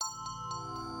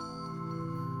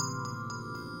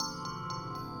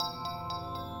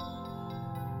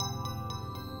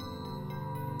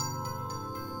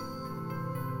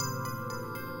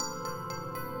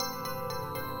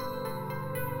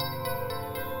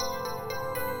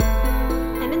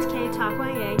Talk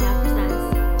YA now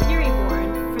presents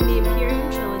Furyborn from the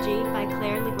Empirium Trilogy by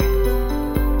Claire Legrand.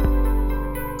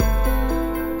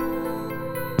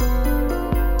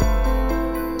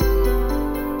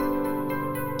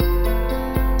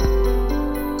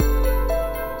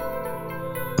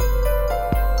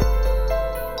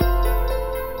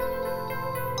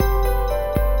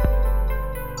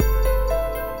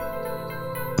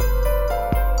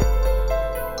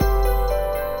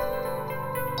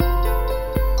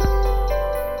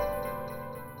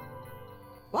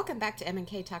 Welcome back to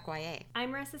M&K Talk YA.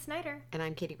 I'm Marissa Snyder. And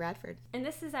I'm Katie Bradford. And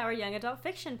this is our young adult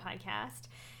fiction podcast.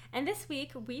 And this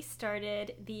week we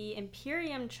started the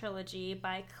Empirium Trilogy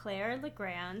by Claire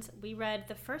Legrand. We read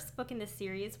the first book in the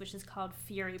series, which is called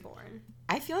Furyborn.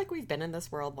 I feel like we've been in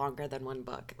this world longer than one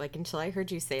book. Like, until I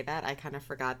heard you say that, I kind of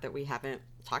forgot that we haven't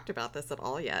talked about this at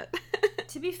all yet.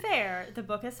 To be fair, the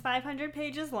book is 500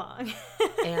 pages long.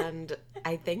 And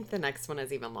I think the next one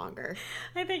is even longer.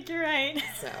 I think you're right.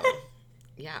 So,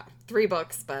 yeah, 3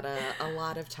 books, but a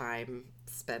lot of time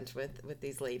spent with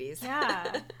these ladies.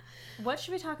 Yeah. What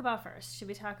should we talk about first? Should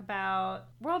we talk about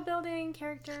world building,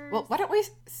 characters? Well, why don't we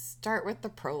start with the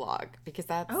prologue? Because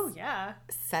that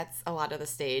sets a lot of the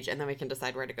stage, and then we can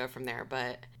decide where to go from there.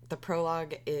 But the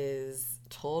prologue is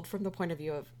told from the point of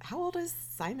view of, how old is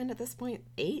Simon at this point?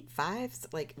 8, 5?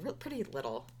 Like, pretty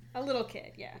little. A little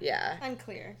kid, yeah. Yeah.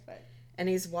 Unclear, but... And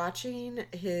he's watching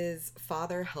his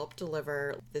father help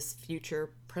deliver this future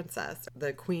princess,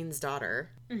 the queen's daughter.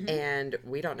 Mm-hmm. And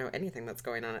we don't know anything that's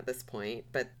going on at this point.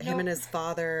 But him and his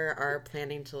father are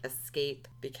planning to escape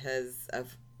because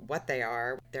of what they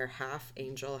are. They're half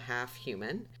angel, half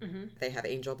human. Mm-hmm. They have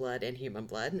angel blood and human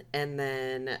blood. And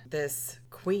then this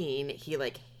queen, he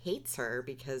hates her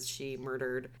because she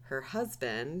murdered her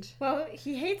husband. Well,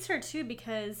 he hates her too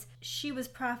because she was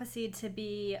prophesied to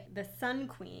be the Sun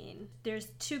Queen. There's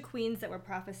 2 queens that were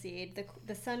prophesied,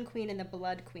 the Sun Queen and the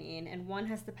Blood Queen, and one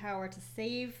has the power to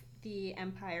save the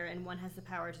empire and one has the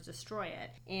power to destroy it.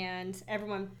 And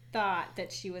everyone thought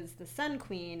that she was the Sun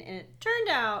Queen, and it turned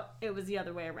out it was the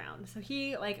other way around. So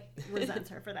he resents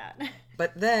her for that.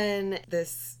 But then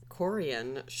this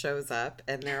Corian shows up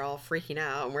and they're all freaking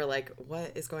out and we're like,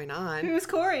 what is going on? Who's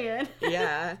Corian?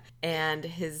 Yeah. And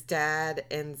his dad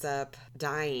ends up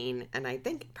dying, and I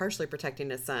think partially protecting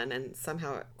his son, and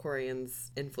somehow Corian's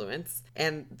influence.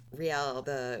 And Rielle,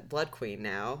 the Blood Queen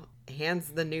now, hands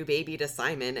the new baby to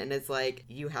Simon and is like,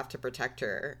 you have to protect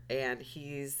her. And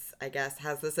he's, I guess,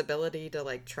 has this ability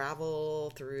to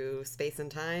travel through space and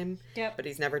time. Yep. But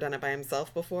he's never done it by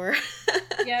himself before.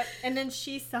 Yep. And then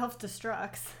she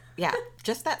self-destructs. Yeah.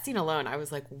 Just that scene alone, I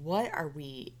was like, what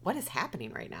is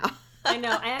happening right now? I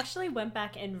know. I actually went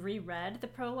back and reread the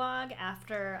prologue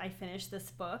after I finished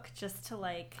this book just to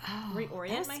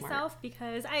reorient myself smart.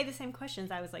 Because I had the same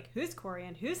questions. I was like, who's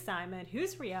Corian? Who's Simon?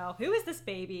 Who's Rielle? Who is this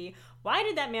baby? Why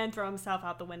did that man throw himself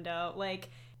out the window?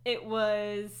 It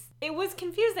was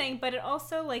confusing, but it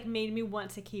also made me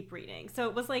want to keep reading. So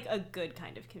it was a good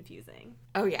kind of confusing.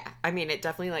 Oh yeah. I mean, it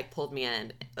definitely pulled me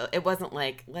in. It wasn't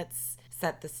let's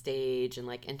set the stage and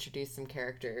introduce some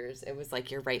characters. It was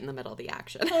you're right in the middle of the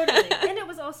action. Totally. And it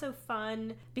was also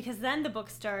fun because then the book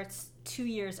starts 2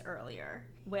 years earlier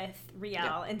with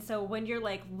Rielle. Yep. And so when you're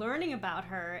learning about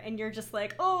her and you're just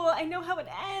oh, I know how it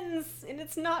ends and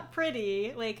it's not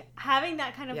pretty, having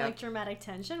that kind of dramatic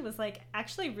tension was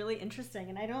actually really interesting.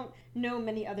 And I don't know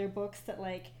many other books that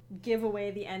give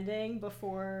away the ending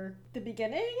before the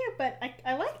beginning, but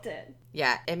I liked it.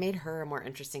 Yeah, it made her a more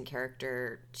interesting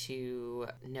character to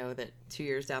know that 2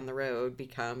 years down the road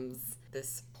becomes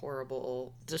this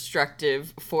horrible,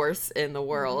 destructive force in the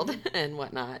world and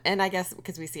whatnot. And I guess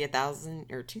because we see 1,000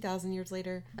 or 2,000 years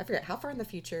later, I forget, how far in the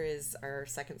future is our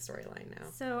second storyline now?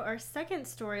 So our second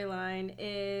storyline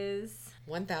is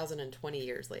 1,020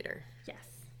 years later. Yes.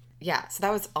 Yeah, so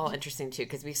that was all interesting too,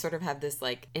 because we sort of have this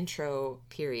intro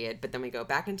period, but then we go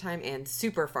back in time and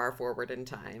super far forward in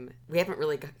time. We haven't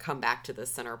really come back to the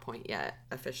center point yet,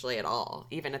 officially at all,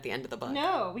 even at the end of the book.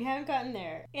 No, we haven't gotten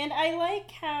there. And I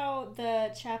like how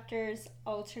the chapters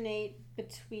alternate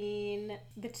between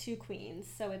the 2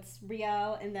 queens. So it's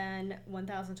Rielle and then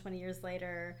 1,020 years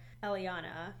later,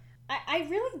 Eliana. I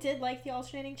really did like the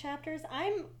alternating chapters.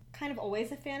 I'm kind of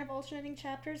always a fan of alternating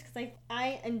chapters because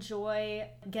I enjoy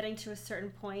getting to a certain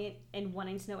point and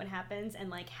wanting to know what happens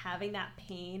and having that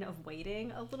pain of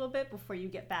waiting a little bit before you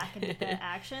get back into the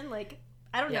action.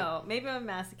 I don't know, maybe I'm a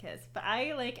masochist, but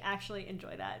I actually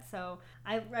enjoy that. So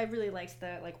I really liked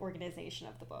the organization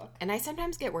of the book. And I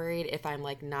sometimes get worried if I'm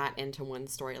not into one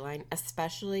storyline,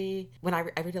 especially when I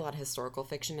read a lot of historical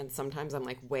fiction, and sometimes I'm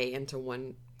way into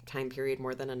one time period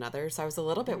more than another. So I was a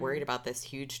little bit worried about this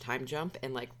huge time jump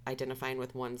and like identifying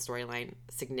with one storyline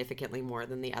significantly more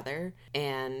than the other.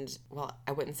 And well,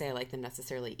 I wouldn't say I liked them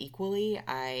necessarily equally.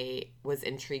 I was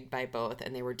intrigued by both,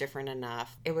 and they were different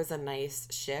enough. It was a nice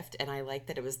shift, and I liked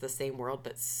that it was the same world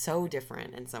but so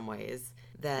different in some ways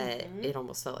that it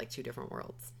almost felt like two different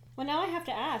worlds. Well, now I have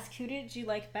to ask, who did you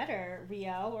like better,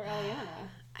 Rielle or Eliana?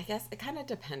 I guess it kind of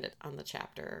depended on the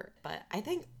chapter, but I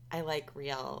think I like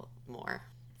Rielle more.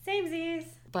 Samesies.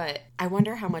 But I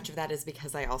wonder how much of that is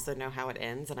because I also know how it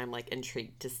ends, and I'm like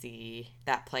intrigued to see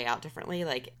that play out differently.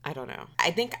 Like, I don't know.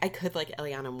 I think I could like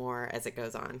Eliana more as it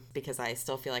goes on because I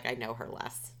still feel like I know her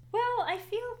less. Well, I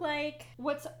feel like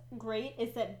what's great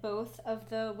is that both of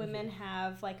the women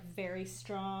have like very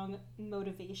strong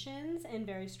motivations and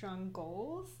very strong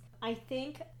goals. I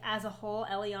think as a whole,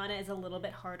 Eliana is a little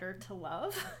bit harder to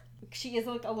love. She is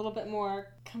like a little bit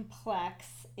more complex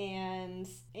and,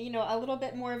 you know, a little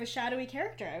bit more of a shadowy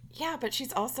character. Yeah, but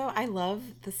she's also, I love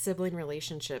the sibling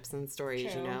relationships and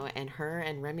stories, True. you know, and her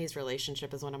and Remy's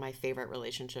relationship is one of my favorite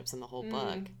relationships in the whole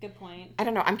book. Good point. I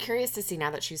don't know. I'm curious to see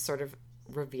now that she's sort of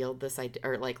revealed this idea,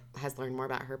 or like has learned more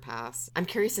about her past. I'm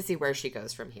curious to see where she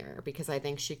goes from here, because I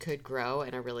think she could grow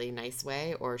in a really nice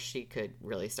way, or she could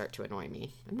really start to annoy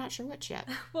me. I'm not sure which yet.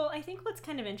 Well, I think what's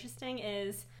kind of interesting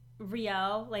is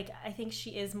Rielle, like, I think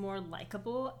she is more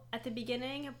likable at the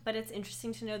beginning, but it's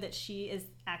interesting to know that she is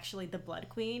actually the Blood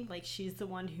Queen. Like, she's the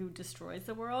one who destroys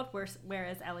the world,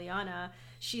 whereas Eliana,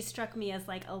 she struck me as,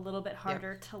 like, a little bit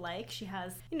harder to like. She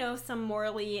has, you know, some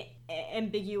morally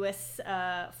ambiguous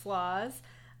flaws.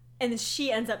 And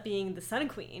she ends up being the Sun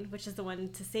Queen, which is the one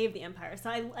to save the Empire.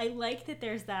 So I like that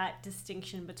there's that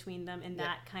distinction between them and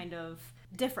that kind of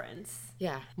difference.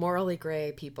 Yeah, morally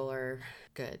gray people are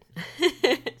good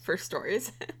for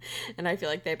stories. And I feel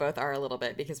like they both are a little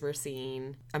bit, because we're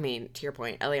seeing, I mean, to your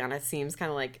point, Eliana seems kind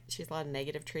of like she has a lot of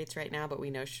negative traits right now, but we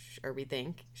know, or we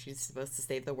think she's supposed to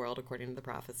save the world according to the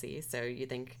prophecy. So you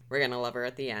think we're going to love her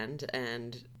at the end,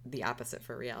 and the opposite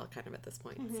for Rielle kind of at this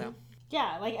point. Mm-hmm. So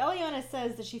yeah, like Eliana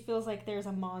says that she feels like there's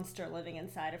a monster living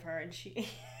inside of her, and she...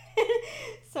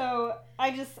 So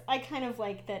I kind of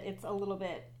like that it's a little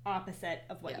bit opposite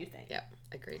of what you think. Yeah,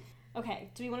 agreed. Okay,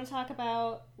 do we want to talk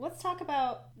about, let's talk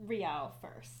about Rielle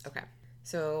first. Okay.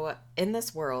 So in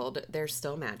this world, there's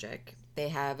still magic. They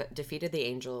have defeated the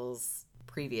angels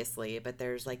previously, but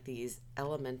there's like these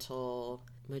elemental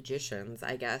magicians,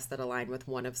 I guess, that align with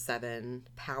one of 7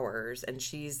 powers, and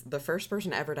she's the first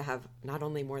person ever to have not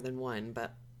only more than one,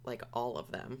 but like all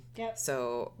of them. Yep.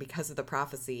 So because of the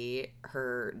prophecy,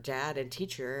 her dad and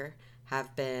teacher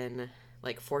have been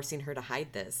like forcing her to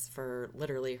hide this for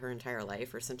literally her entire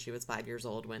life, or since she was 5 years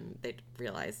old when they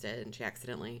realized it, and she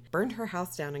accidentally burned her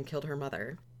house down and killed her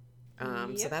mother.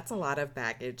 So that's a lot of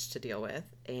baggage to deal with,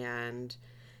 and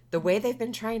the way they've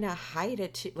been trying to hide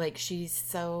it too, like she's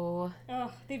so...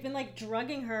 Oh, they've been like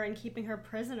drugging her and keeping her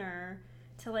prisoner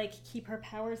to like keep her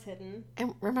powers hidden.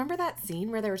 And remember that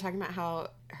scene where they were talking about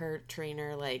how her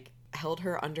trainer like held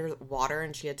her under water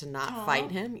and she had to not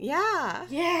fight him?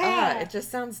 Yeah. It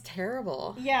just sounds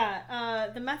terrible.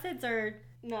 Yeah. The methods are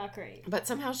not great. But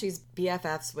somehow she's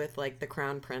BFFs with like the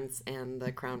crown prince and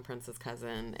the crown prince's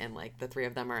cousin, and like the 3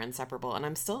 of them are inseparable. And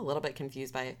I'm still a little bit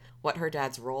confused by what her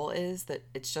dad's role is, that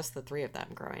it's just the 3 of them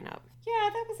growing up. Yeah,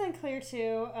 that was unclear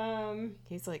too.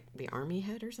 He's like the army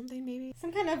head or something, maybe?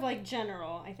 Some kind of like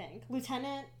general, I think.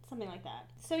 Lieutenant, something like that.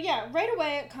 So yeah, right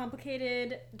away,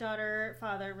 complicated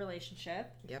daughter-father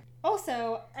relationship. Yep.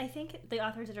 Also, I think the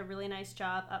author did a really nice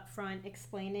job up front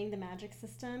explaining the magic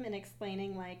system and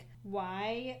explaining like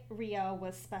why Rielle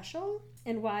was special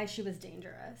and why she was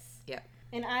dangerous. Yep.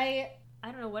 And I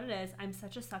don't know what it is. I'm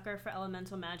such a sucker for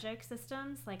elemental magic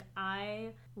systems. Like, I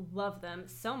love them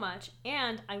so much.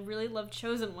 And I really love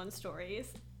Chosen One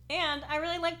stories. And I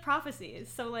really like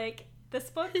prophecies. So, like,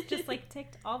 this book just, like,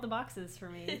 ticked all the boxes for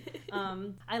me.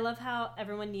 I love how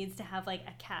everyone needs to have, like,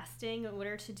 a casting in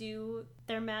order to do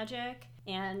their magic.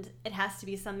 And it has to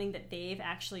be something that they've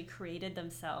actually created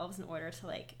themselves in order to,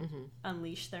 like,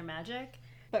 unleash their magic.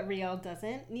 But Rielle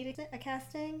doesn't need a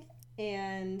casting.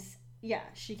 And... yeah,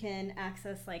 she can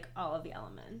access, like, all of the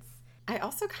elements. I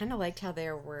also kind of liked how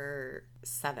there were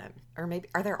 7. Or maybe,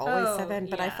 are there always 7?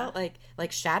 But I felt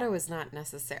like Shadow is not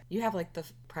necessary. You have, like, the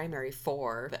primary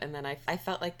 4. And then I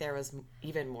felt like there was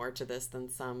even more to this than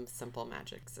some simple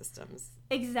magic systems.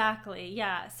 Exactly,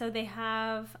 yeah. So they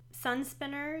have sun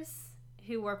spinners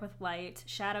who work with light,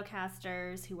 shadow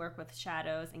casters who work with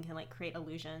shadows and can, like, create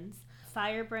illusions,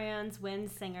 firebrands,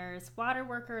 wind singers, water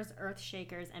workers, earth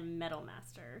shakers, and metal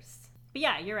masters. But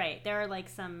yeah, you're right. There are like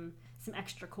some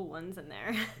extra cool ones in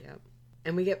there. Yep.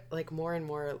 And we get like more and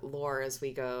more lore as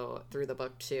we go through the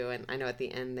book too. And I know at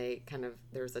the end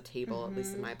there's a table, at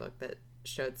least in my book, that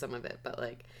showed some of it, but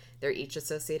like they're each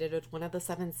associated with one of the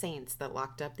 7 saints that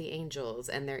locked up the angels,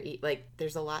 and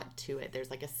there's a lot to it.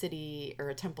 There's like a city or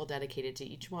a temple dedicated to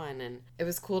each one, and it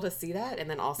was cool to see that, and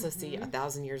then also see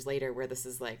 1,000 years later where this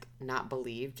is like not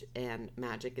believed and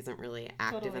magic isn't really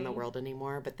active in the world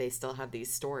anymore, but they still have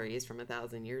these stories from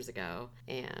 1,000 years ago,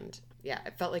 and yeah,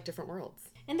 it felt like different worlds.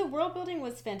 And the world building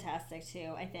was fantastic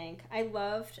too, I think. I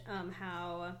loved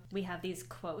how we have these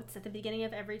quotes at the beginning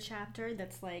of every chapter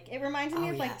that's like, it reminds me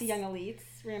of like the Young Elites.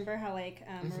 Remember how like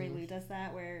Marie Lu does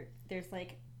that, where there's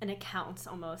like an account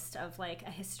almost of like a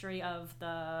history of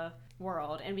the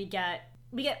world, and we get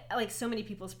like so many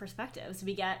people's perspectives.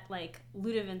 We get like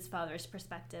Ludovind's father's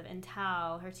perspective and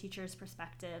Tal, her teacher's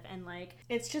perspective, and like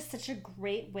it's just such a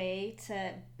great way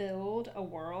to build a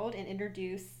world and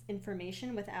introduce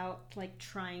information without like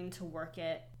trying to work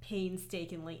it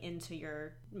painstakingly into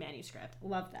your manuscript.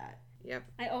 Love that. Yep.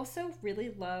 I also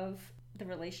really love the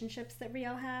relationships that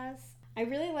Rielle has. I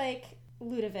really like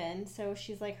Ludovind, so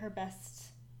she's like her best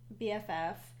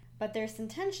BFF. But there's some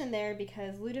tension there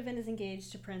because Ludovind is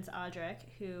engaged to Prince Audric,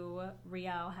 who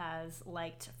Rielle has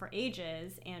liked for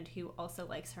ages and who also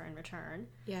likes her in return.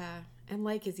 Yeah, and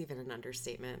like is even an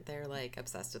understatement. They're like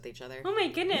obsessed with each other. Oh my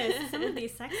goodness, some of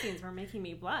these sex scenes were making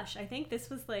me blush. I think this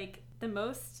was like the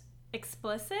most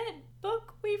explicit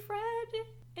book we've read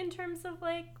in terms of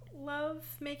like love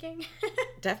making.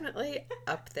 Definitely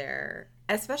up there.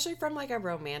 Especially from like a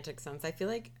romantic sense. I feel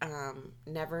like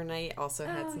Nevernight also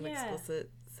had some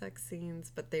explicit sex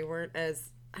scenes, but they weren't as,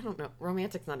 I don't know,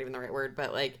 romantic's not even the right word,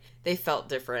 but like they felt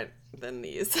different than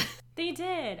these. They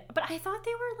did, but I thought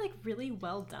they were like really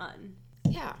well done.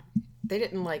 Yeah, they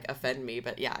didn't like offend me,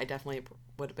 but yeah, I definitely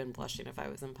would have been blushing if I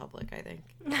was in public, I think.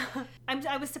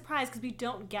 I was surprised because we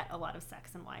don't get a lot of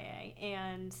sex in YA,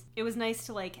 and it was nice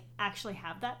to like actually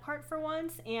have that part for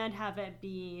once and have it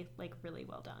be like really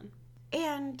well done.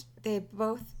 And they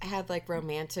both had like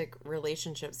romantic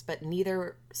relationships, but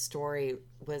neither story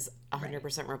was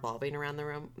 100% revolving around the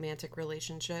romantic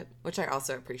relationship, which I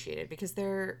also appreciated because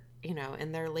they're, you know,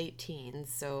 in their late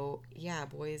teens. So yeah,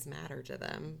 boys matter to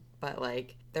them, but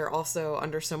like they're also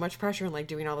under so much pressure and like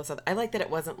doing all this other. I like that it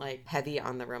wasn't like heavy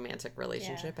on the romantic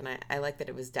relationship, and I like that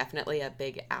it was definitely a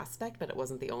big aspect, but it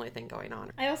wasn't the only thing going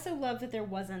on. I also love that there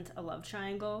wasn't a love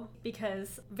triangle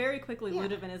because very quickly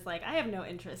Ludovind is like, I have no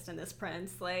interest in this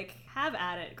prince. Like, have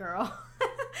at it, girl.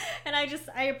 And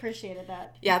I appreciated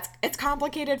that. Yeah, it's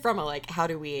complicated from a like, how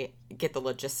do we get the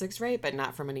logistics right, but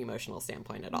not from an emotional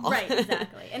standpoint at all. Right,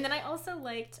 exactly. And then I also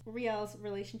liked Rielle's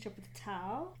relationship with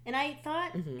Tal. And I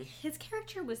thought his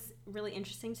character was really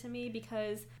interesting to me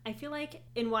because I feel like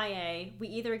in YA, we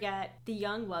either get the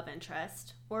young love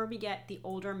interest or we get the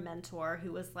older mentor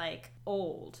who was like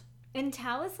old. And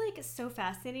Tal is like so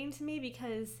fascinating to me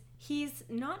because he's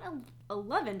not a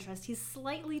love interest. He's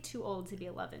slightly too old to be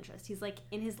a love interest. He's like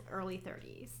in his early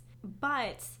 30s.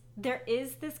 But there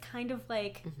is this kind of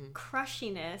like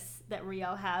crushiness that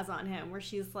Rielle has on him where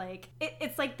she's like,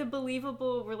 it's like the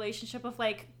believable relationship of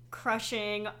like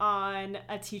crushing on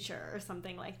a teacher or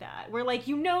something like that, where like,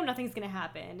 you know, nothing's gonna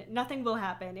happen, nothing will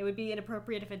happen, it would be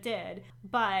inappropriate if it did,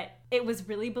 but it was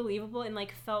really believable and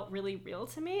like felt really real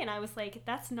to me. And I was like,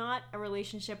 that's not a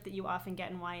relationship that you often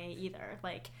get in YA either.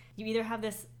 Like, you either have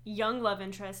this young love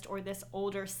interest or this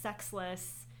older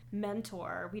sexless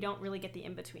mentor. We don't really get the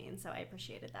in-between, so I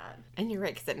appreciated that. And you're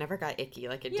right, because it never got icky.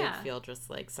 Like, it did feel just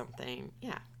like something,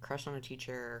 crush on a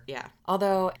teacher. Yeah.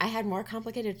 Although I had more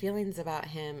complicated feelings about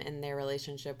him and their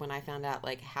relationship when I found out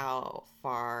like how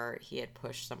far he had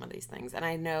pushed some of these things. And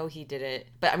I know he did it,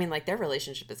 but I mean, like, their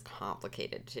relationship is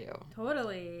complicated too.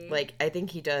 Totally. Like, I think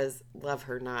he does love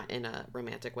her, not in a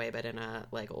romantic way, but in a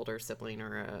like older sibling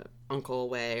or a uncle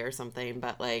way or something.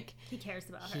 But like, he cares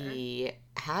about her. He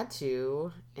had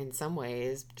to, in some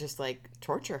ways, just like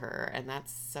torture her, and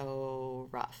that's so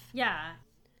rough. Yeah.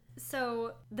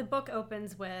 So the book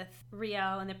opens with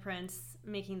Rielle and the prince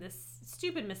making this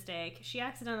stupid mistake. She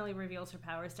accidentally reveals her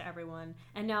powers to everyone,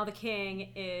 and now the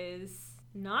king is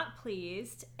not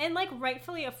pleased and like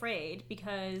rightfully afraid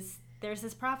because there's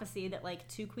this prophecy that like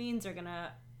 2 queens are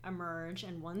gonna emerge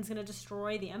and one's gonna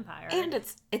destroy the empire. And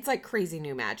it's like crazy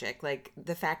new magic. Like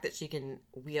the fact that she can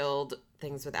wield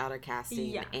things without a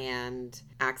casting and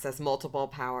access multiple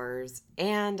powers.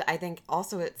 And I think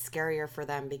also it's scarier for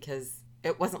them because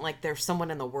it wasn't like there's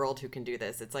someone in the world who can do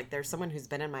this. It's like there's someone who's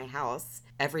been in my house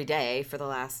every day for the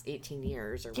last 18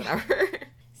 years or whatever.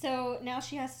 So now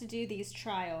she has to do these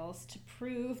trials to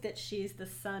prove that she's the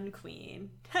Sun Queen.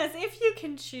 Because if you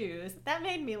can choose, that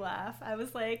made me laugh. I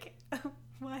was like,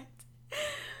 what?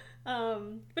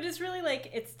 But it's really like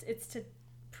it's to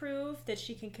prove that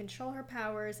she can control her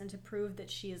powers and to prove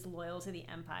that she is loyal to the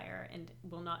Empire and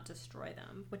will not destroy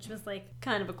them, which was like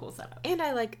kind of a cool setup. And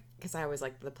I like, because I always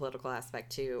liked the political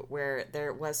aspect too, where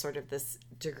there was sort of this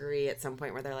degree at some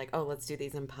point where they're like, oh, let's do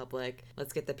these in public.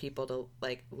 Let's get the people to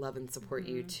like love and support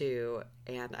you too.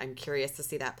 And I'm curious to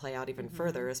see that play out even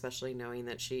further, especially knowing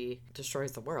that she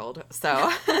destroys the world.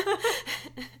 So,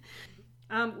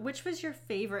 which was your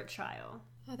favorite trial?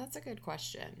 Oh, that's a good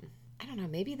question. I don't know,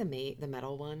 maybe the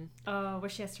metal one. Oh, where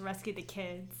she has to rescue the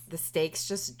kids. The stakes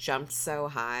just jumped so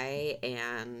high,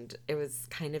 and it was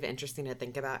kind of interesting to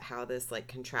think about how this like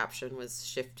contraption was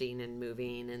shifting and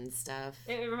moving and stuff.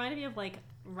 It reminded me of like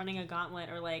running a gauntlet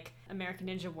or like American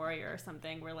Ninja Warrior or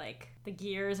something, where like the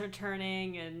gears are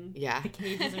turning and the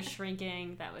cages are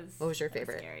shrinking. What was your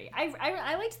favorite? Scary.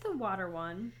 I liked the water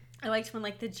one. I liked when,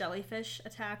 like, the jellyfish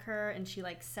attack her and she,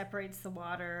 like, separates the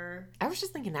water. I was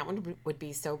just thinking that one would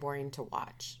be so boring to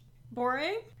watch.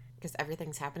 Boring? Because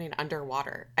everything's happening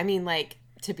underwater. I mean, like,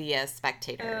 to be a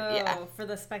spectator. Oh, for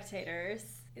the spectators.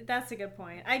 That's a good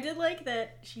point. I did like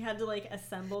that she had to, like,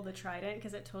 assemble the trident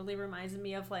because it totally reminded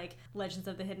me of, like, Legends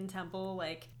of the Hidden Temple,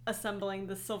 like, assembling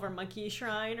the Silver Monkey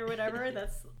Shrine or whatever.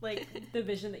 That's, like, the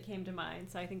vision that came to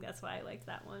mind. So I think that's why I liked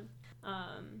that one.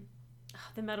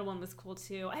 The metal one was cool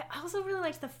too. I also really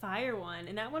liked the fire one,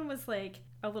 and that one was like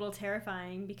a little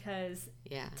terrifying because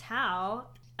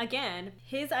Tal, again,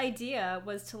 his idea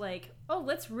was to like, oh,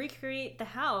 let's recreate the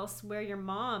house where your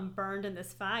mom burned in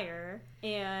this fire,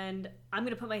 and I'm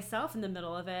gonna put myself in the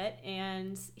middle of it,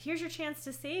 and here's your chance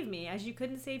to save me as you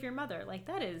couldn't save your mother. Like,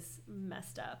 that is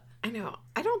messed up. I know.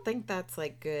 I don't think that's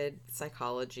like good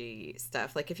psychology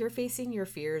stuff. Like if you're facing your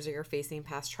fears or you're facing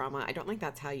past trauma, I don't think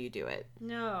that's how you do it.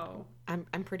 No.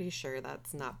 I'm pretty sure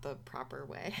that's not the proper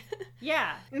way.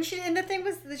 Yeah. And the thing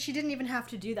was that she didn't even have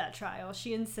to do that trial.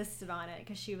 She insisted on it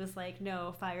because she was like,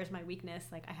 no, fire's my weakness.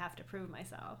 Like, I have to prove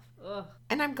myself. Ugh.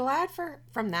 And I'm glad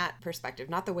from that perspective,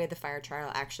 not the way the fire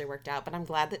trial actually worked out, but I'm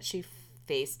glad that she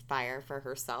faced fire for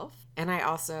herself. And I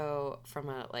also, from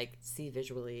a like see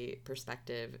visually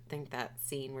perspective, think that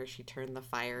scene where she turned the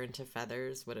fire into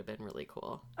feathers would have been really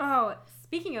cool. Oh,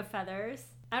 speaking of feathers,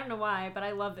 I don't know why, but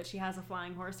I love that she has a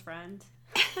flying horse friend.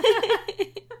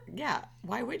 Yeah,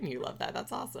 why wouldn't you love that?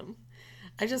 That's awesome.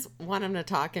 I just want him to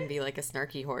talk and be like a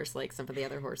snarky horse like some of the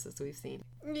other horses we've seen.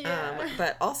 Yeah.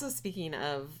 But also speaking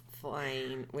of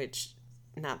flying, which,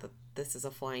 not that this is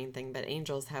a flying thing, but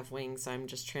angels have wings, so I'm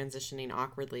just transitioning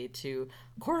awkwardly to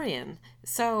Corian.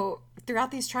 So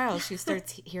throughout these trials, she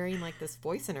starts hearing like this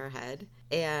voice in her head,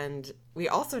 and we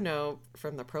also know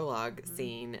from the prologue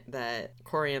scene that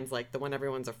Corian's like the one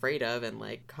everyone's afraid of and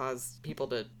like caused people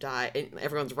to die, and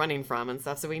everyone's running from and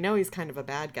stuff, so we know he's kind of a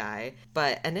bad guy,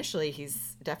 but initially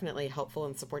he's definitely helpful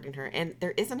in supporting her, and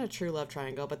there isn't a true love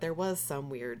triangle, but there was some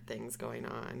weird things going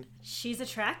on. She's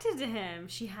attracted to him.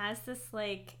 She has this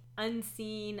like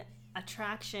unseen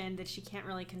attraction that she can't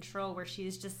really control, where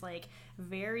she's just like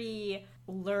very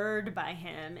lured by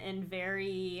him and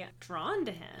very drawn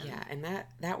to him. Yeah, and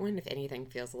that one, if anything,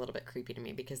 feels a little bit creepy to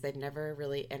me because they've never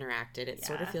really interacted. It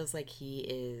sort of feels like he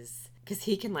is, because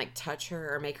he can like touch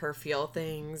her or make her feel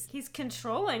things. He's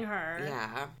controlling her.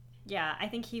 Yeah. Yeah, I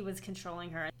think he was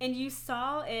controlling her. And you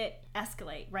saw it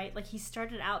escalate, right? Like, he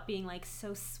started out being like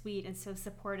so sweet and so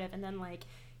supportive, and then like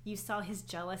you saw his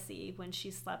jealousy when she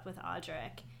slept with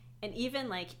Audric. And even,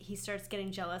 like, he starts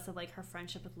getting jealous of, like, her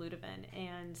friendship with Ludovan.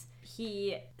 And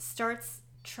he starts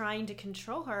trying to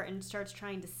control her and starts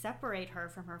trying to separate her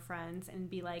from her friends and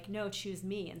be like, no, choose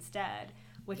me instead.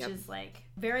 Which is, like,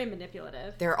 very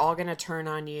manipulative. They're all going to turn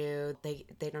on you. They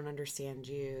don't understand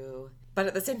you. But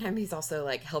at the same time, he's also,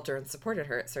 like, helped her and supported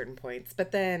her at certain points.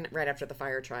 But then, right after the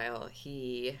fire trial,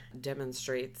 he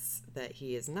demonstrates that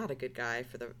he is not a good guy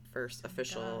for the first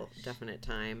official definite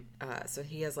time. So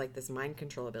he has, like, this mind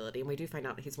control ability. And we do find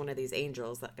out he's one of these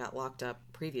angels that got locked up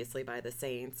previously by the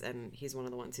saints. And he's one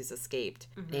of the ones who's escaped.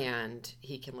 Mm-hmm. And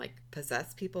he can, like,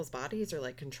 possess people's bodies or,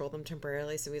 like, control them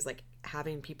temporarily. So he's, like,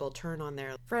 having people turn on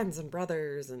their friends and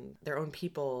brothers and their own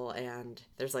people. And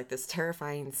there's, like, this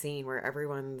terrifying scene where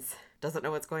everyone's doesn't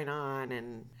know what's going on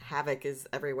and havoc is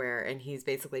everywhere, and he's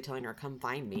basically telling her, come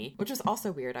find me, which was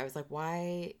also weird. I was like,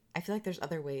 why? I feel like there's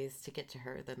other ways to get to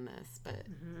her than this, but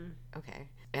okay.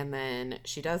 And then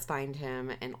she does find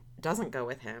him and doesn't go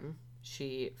with him.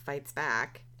 She fights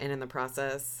back and in the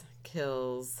process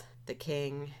kills the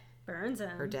king, burns him,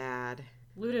 her dad,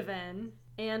 Ludovan,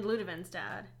 and Ludovan's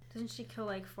dad. Doesn't she kill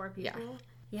like 4 people?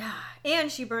 Yeah.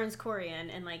 And she burns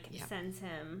Corian and like sends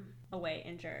him away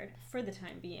injured for the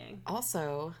time being.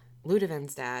 Also,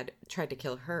 Ludovind's dad tried to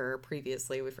kill her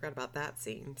previously. We forgot about that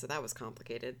scene, so that was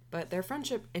complicated. But their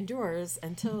friendship endures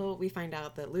until we find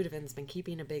out that Ludovind's been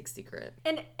keeping a big secret.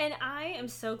 And I am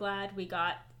so glad we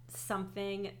got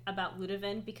something about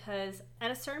Ludovind, because at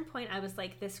a certain point I was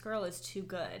like, this girl is too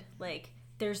good. Like,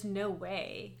 there's no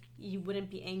way you wouldn't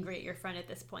be angry at your friend at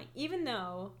this point. Even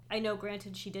though I know,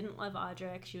 granted, she didn't love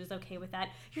Audric, she was okay with that.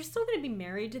 You're still going to be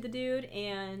married to the dude,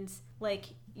 and like,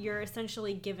 you're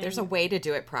essentially giving... There's a way to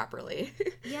do it properly.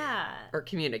 Yeah. Or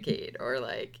communicate, or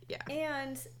like, yeah.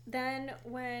 And then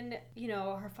when, you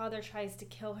know, her father tries to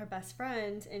kill her best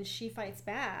friend and she fights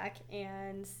back,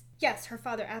 and yes, her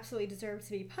father absolutely deserves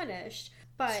to be punished,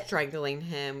 but... Strangling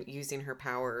him using her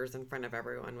powers in front of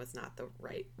everyone was not the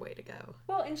right way to go.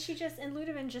 Well, and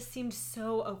Ludovind just seemed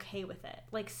so okay with it.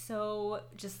 Like, so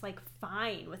just, like,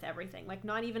 fine with everything. Like,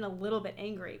 not even a little bit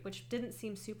angry, which didn't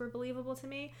seem super believable to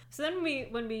me. So then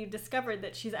when we discovered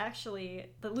that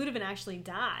that Ludovind actually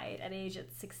died at age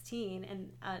 16,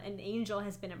 and an angel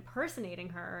has been impersonating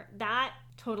her, that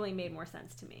totally made more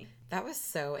sense to me. That was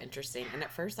so interesting. And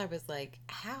at first I was like,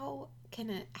 how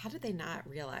did they not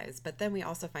realize? But then we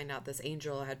also find out this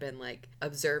angel had been like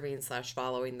observing /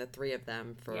 following the three of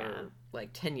them for like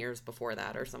 10 years before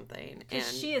that or something. And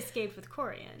she escaped with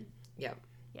Corian. Yep.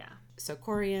 Yeah. So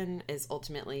Corian is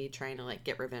ultimately trying to like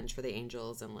get revenge for the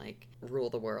angels and like rule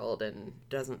the world, and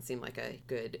doesn't seem like a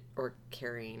good or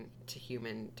caring to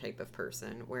human type of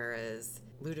person. Whereas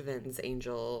Ludovind's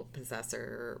angel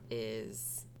possessor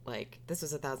is like, this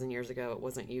was 1,000 years ago. It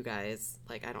wasn't you guys.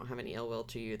 Like, I don't have any ill will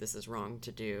to you. This is wrong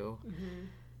to do. Mm-hmm.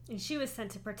 And she was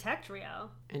sent to protect Rielle.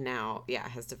 And now,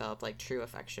 has developed like true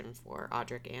affection for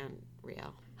Audric and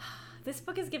Rielle. This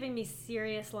book is giving me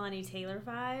serious Lonnie Taylor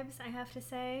vibes, I have to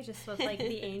say, just with like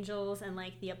the angels and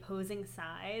like the opposing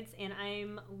sides, and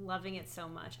I'm loving it so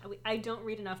much. I don't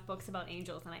read enough books about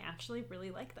angels, and I actually really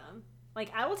like them.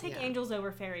 Like, I will take angels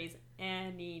over fairies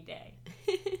any day.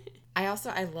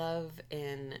 I love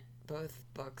in both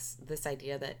books this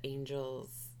idea that angels,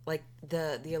 like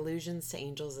the allusions to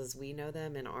angels as we know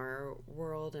them in our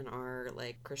world and our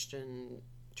like Christian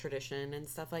tradition and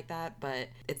stuff like that, but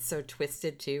it's so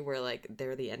twisted too, where like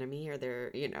they're the enemy, or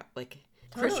they're, you know, like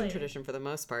totally. Christian tradition for the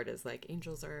most part is like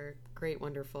angels are great,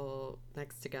 wonderful,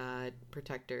 next to God,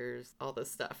 protectors, all this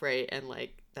stuff, right? And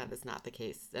like that is not the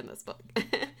case in this book.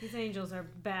 These angels are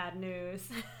bad news.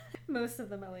 Most of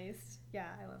them, at least. Yeah,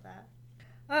 I love that.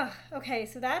 Oh, okay,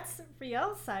 so that's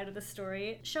Rielle's side of the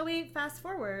story. Shall we fast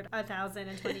forward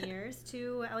 1,020 years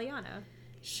to Eliana?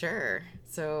 Sure.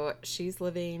 So she's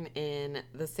living in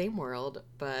the same world,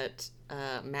 but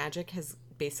magic has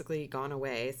basically gone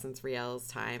away since Rielle's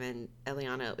time, and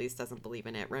Eliana at least doesn't believe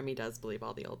in it. Remy does believe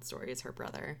all the old stories, her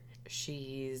brother.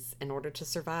 She's, in order to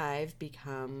survive,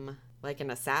 become like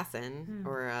an assassin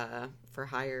or a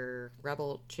for-hire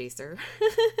rebel chaser.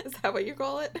 Is that what you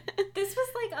call it? This was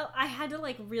like, I had to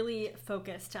like really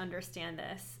focus to understand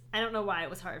this. I don't know why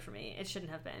it was hard for me. It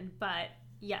shouldn't have been, but...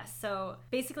 Yes, so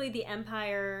basically the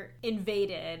Empire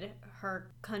invaded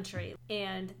her country,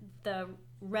 and the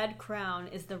Red Crown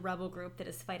is the rebel group that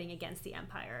is fighting against the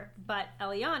Empire. But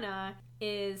Eliana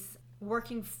is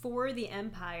working for the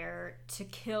Empire to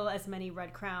kill as many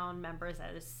Red Crown members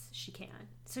as she can.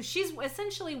 So she's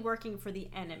essentially working for the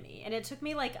enemy, and it took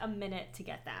me like a minute to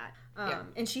get that.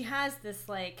 And she has this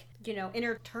like, you know,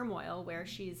 inner turmoil where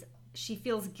she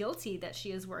feels guilty that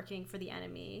she is working for the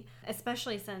enemy,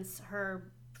 especially since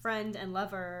her friend and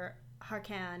lover,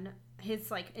 Harkan,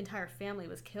 his like entire family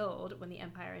was killed when the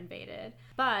Empire invaded.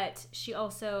 But she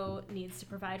also needs to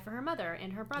provide for her mother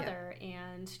and her brother.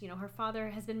 And, you know, her father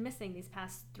has been missing these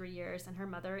past 3 years, and her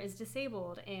mother is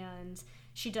disabled. And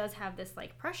she does have this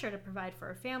like pressure to provide for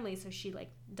her family, so she like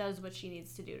does what she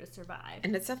needs to do to survive.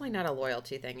 And it's definitely not a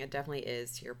loyalty thing. It definitely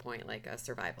is, to your point, like a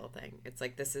survival thing. It's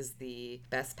like, this is the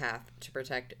best path to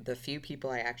protect the few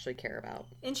people I actually care about.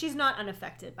 And she's not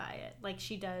unaffected by it. Like,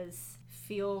 she does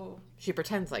feel... She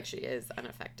pretends like she is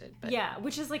unaffected. But... Yeah,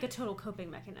 which is like a total coping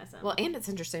mechanism. Well, and it's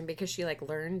interesting because she like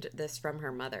learned this from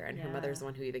her mother, and her mother's the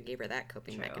one who even gave her that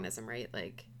coping mechanism, right?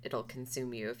 Like, it'll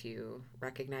consume you if you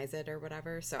recognize it or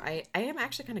whatever. So I am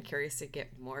actually kind of curious to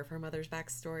get more of her mother's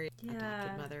backstory.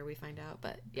 Adopted mother, we find out,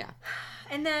 but yeah.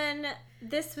 And then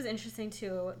this was interesting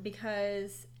too,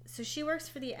 because so she works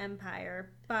for the Empire,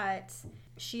 but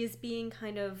she is being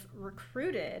kind of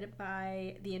recruited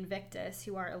by the Invictus,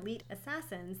 who are elite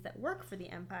assassins that work for the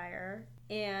Empire,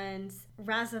 and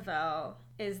Razavel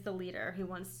is the leader who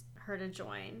wants her to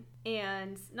join.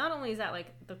 And not only is that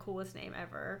like the coolest name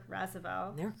ever,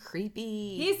 Razavel, they're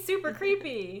creepy. He's super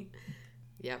creepy.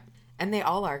 Yep. And they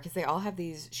all are, because they all have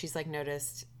these, she's like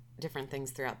noticed different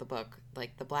things throughout the book,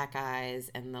 like the black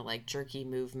eyes and the like jerky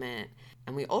movement.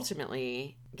 And we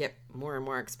ultimately get more and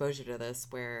more exposure to this,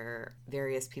 where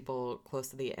various people close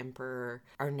to the emperor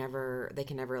they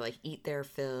can never like eat their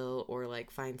fill or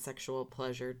like find sexual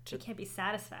pleasure. They can't be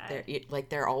satisfied.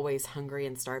 They're always hungry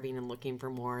and starving and looking for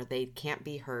more. They can't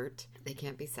be hurt. They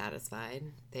can't be satisfied.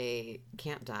 They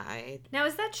can't die. Now,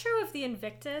 is that true of the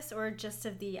Invictus or just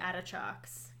of the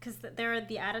Atatrox? Because there are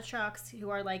the Atatrox who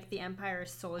are like the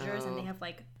Empire's soldiers, and they have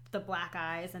like the black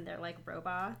eyes and they're like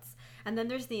robots. And then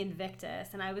there's the Invictus,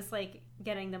 and I was like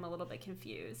getting them a little bit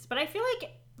confused. But I feel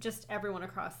like just everyone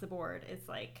across the board is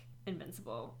like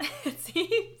invincible, it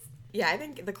seems. Yeah, I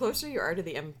think the closer you are to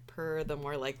the Emperor, the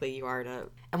more likely you are to...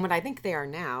 And what I think they are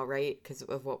now, right, because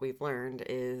of what we've learned,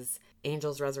 is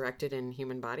angels resurrected in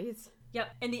human bodies.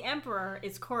 Yep, and the Emperor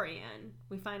is Corian.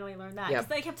 We finally learned that. Because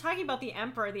they kept talking about the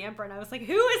Emperor, and I was like,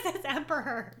 who is this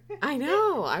Emperor? I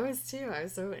know, I was too. I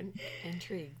was so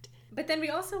intrigued. But then we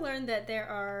also learned that there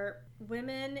are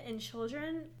women and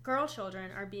children, girl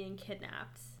children, are being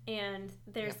kidnapped. And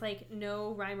there's like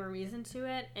no rhyme or reason to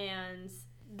it, and...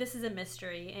 This is a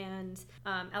mystery, and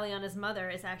Eliana's mother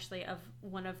is actually of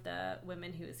one of the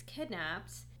women who is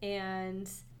kidnapped, and...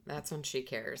 That's when she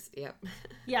cares, yep.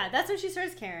 Yeah, that's when she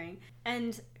starts caring.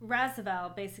 And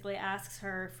Razavel basically asks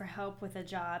her for help with a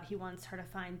job. He wants her to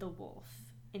find the wolf,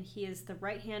 and he is the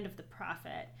right hand of the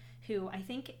prophet, who I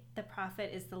think the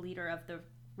prophet is the leader of the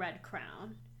Red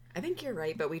Crown. I think you're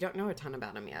right, but we don't know a ton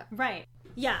about him yet. Right.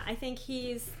 Yeah, I think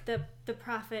he's... The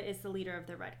prophet is the leader of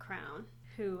the Red Crown.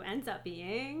 Who ends up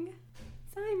being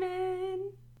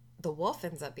Simon. The wolf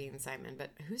ends up being Simon, but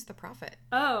who's the prophet?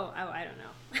 Oh, I don't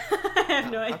know. I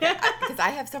have no idea. Because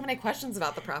I have so many questions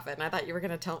about the prophet, and I thought you were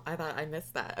going to tell... I thought I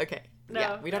missed that. Okay.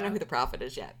 We don't know who the prophet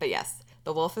is yet. But yes,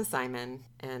 the wolf is Simon,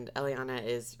 and Eliana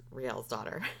is Rielle's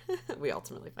daughter. We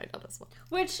ultimately find out as well.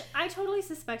 Which, I totally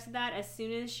suspected that as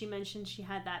soon as she mentioned she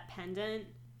had that pendant.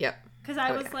 Yep. Because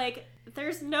I was like,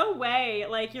 there's no way,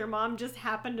 like, your mom just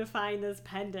happened to find this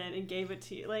pendant and gave it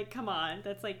to you. Like, come on.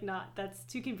 That's, like, that's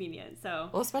too convenient,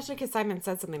 so. Well, especially because Simon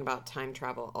said something about time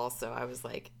travel also. I was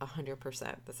like,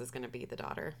 100% this is going to be the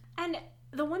daughter. And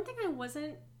the one thing I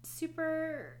wasn't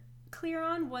super clear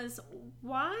on was,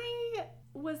 why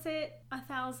was it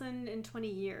 1,020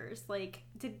 years? Like,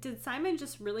 did Simon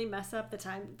just really mess up the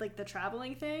time, like the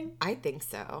traveling thing? I think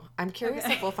so. I'm curious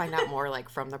if we'll find out more, like,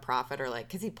 from the prophet, or like,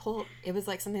 because it was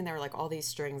like something, there were like all these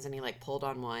strings and he like pulled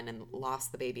on one and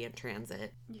lost the baby in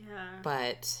transit. Yeah.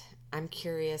 But I'm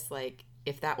curious, like,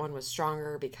 if that one was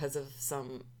stronger because of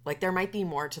some, like, there might be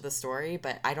more to the story,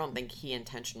 but I don't think he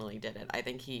intentionally did it. I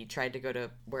think he tried to go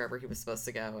to wherever he was supposed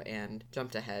to go and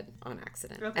jumped ahead on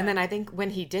accident. Okay. And then I think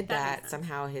when he did that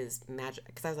somehow his magic,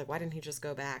 because I was like, why didn't he just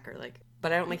go back? Or like,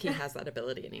 but I don't think he has that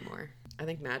ability anymore. I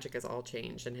think magic is all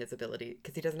changed in his ability,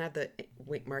 because he doesn't have the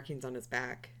markings on his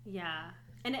back. Yeah.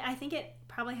 And I think it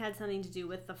probably had something to do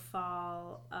with the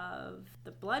fall of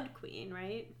the Blood Queen,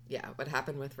 right? Yeah, what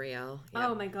happened with Rielle. Yep.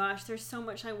 Oh my gosh, there's so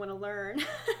much I want to learn.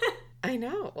 I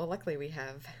know. Well, luckily we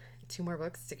have 2 more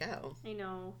books to go. I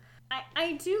know.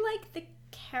 I do like the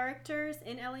characters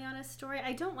in Eliana's story.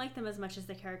 I don't like them as much as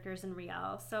the characters in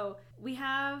Rielle. So we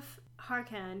have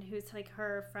Harken, who's like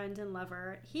her friend and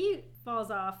lover. He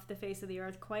falls off the face of the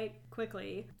earth quite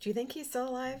quickly. Do you think he's still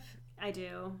alive? I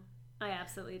do. I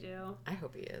absolutely do. I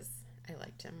hope he is. I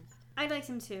liked him. I liked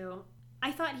him too.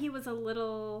 I thought he was a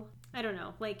little, I don't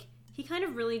know, like, he kind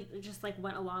of really just like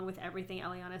went along with everything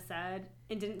Eliana said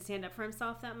and didn't stand up for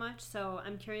himself that much. So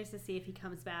I'm curious to see if he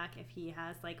comes back, if he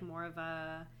has like more of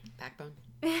a backbone.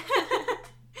 Yeah,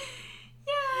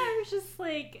 it was just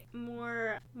like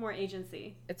more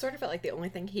agency. It sort of felt like the only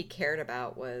thing he cared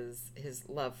about was his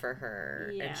love for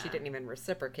her, and she didn't even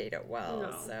reciprocate it well.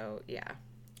 No. So yeah,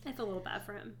 I feel a little bad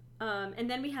for him. And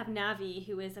then we have Navi,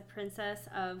 who is a princess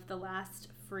of the last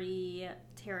free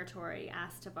territory,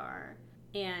 Astabar.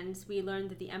 And we learned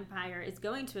that the Empire is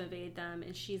going to invade them,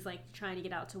 and she's like trying to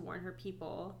get out to warn her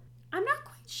people. I'm not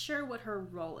quite sure what her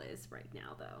role is right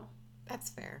now, though. That's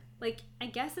fair. Like, I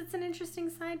guess it's an interesting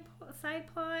side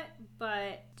plot,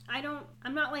 but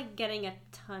I'm not like getting a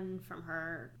ton from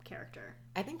her character.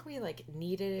 I think we like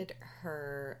needed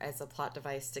her as a plot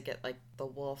device to get like the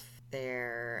wolf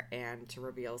there and to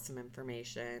reveal some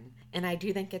information. And I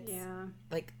do think it's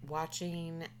like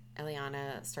watching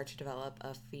Eliana start to develop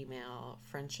a female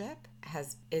friendship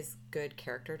is good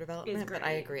character development. But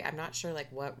I agree. I'm not sure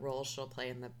like what role she'll play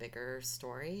in the bigger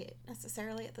story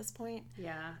necessarily at this point.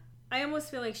 Yeah. I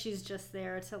almost feel like she's just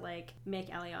there to, like, make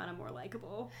Eliana more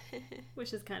likable,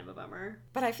 which is kind of a bummer.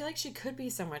 But I feel like she could be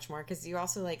so much more, because you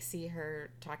also, like, see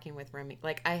her talking with Remy.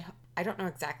 Like, I don't know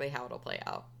exactly how it'll play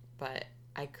out, but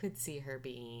I could see her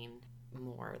being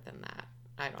more than that.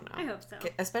 I don't know. I hope so.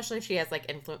 Especially if she has like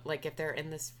influence, like if they're in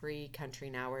this free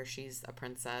country now where she's a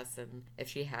princess, and if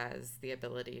she has the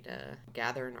ability to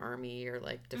gather an army or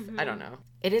like, I don't know.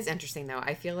 It is interesting though.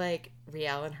 I feel like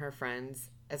Rielle and her friends,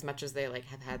 as much as they like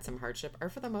have had some hardship, are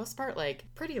for the most part like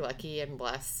pretty lucky and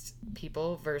blessed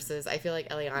people, versus I feel like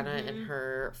Eliana and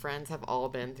her friends have all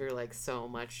been through like so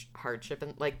much hardship,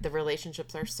 and like the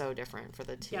relationships are so different for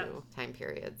the two time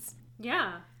periods.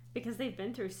 Yeah. Because they've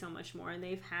been through so much more, and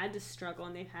they've had to struggle,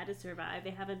 and they've had to survive. They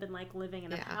haven't been, like, living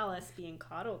in a palace being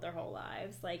coddled their whole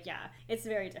lives. Like, yeah, it's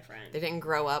very different. They didn't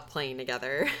grow up playing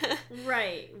together.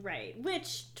 Right.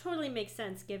 Which totally makes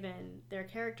sense given their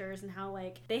characters and how,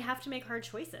 like, they have to make hard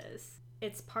choices.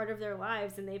 It's part of their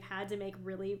lives, and they've had to make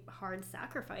really hard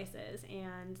sacrifices,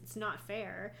 and it's not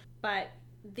fair. But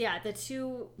yeah, the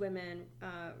two women,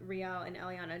 Rielle and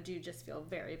Eliana, do just feel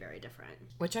very, very different.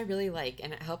 Which I really like,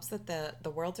 and it helps that the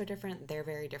worlds are different, they're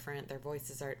very different, their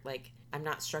voices are, like, I'm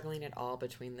not struggling at all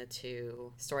between the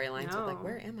two storylines with, like,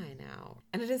 where am I now?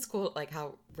 And it is cool, like,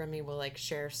 how Remy will, like,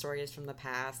 share stories from the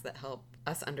past that help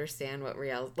us understand what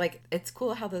Rielle, like, it's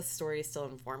cool how the stories still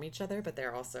inform each other, but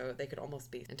they could almost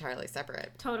be entirely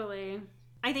separate. Totally.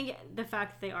 I think the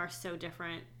fact that they are so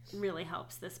different really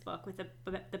helps this book with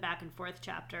the back and forth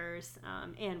chapters,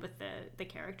 and with the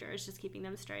characters, just keeping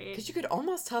them straight. Because you could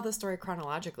almost tell the story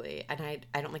chronologically, and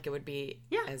I don't think it would be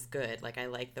as good. Like, I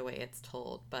like the way it's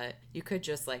told, but you could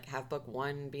just like have book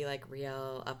one be like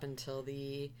Rielle up until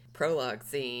the prologue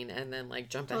scene, and then like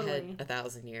jump ahead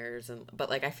 1,000 years,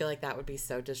 but like I feel like that would be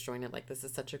so disjointed. Like, this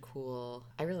is such a cool.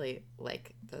 I really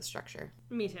like the structure.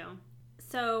 Me too.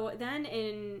 So then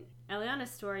in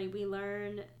Eliana's story, we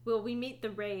meet the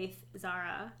Wraith,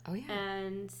 Zara. Oh, yeah.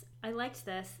 And I liked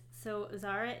this. So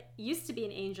Zara used to be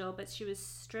an angel, but she was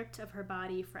stripped of her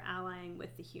body for allying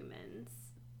with the humans.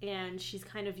 And she's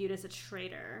kind of viewed as a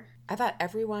traitor. I thought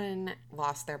everyone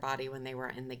lost their body when they were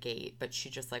in the gate, but she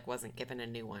just like wasn't given a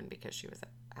new one because she was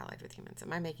allied with humans.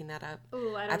 Am I making that up?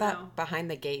 Ooh, I don't know. I thought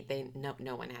behind the gate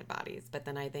no one had bodies, but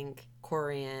then I think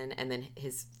Corian and then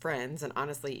his friends, and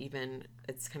honestly even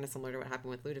it's kind of similar to what happened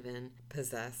with Ludovine,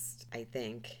 possessed, I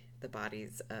think, the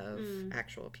bodies of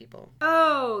actual people.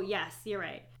 Oh, yes, you're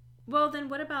right. Well, then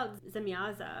what about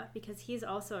Zemyaza? Because he's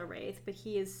also a Wraith, but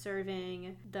he is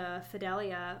serving the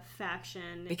Fidelia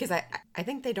faction. Because I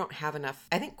think they don't have enough.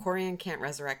 I think Corian can't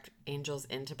resurrect angels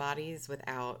into bodies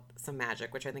without some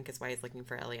magic, which I think is why he's looking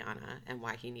for Eliana and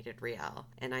why he needed Rielle.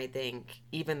 And I think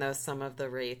even though some of the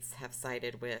Wraiths have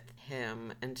sided with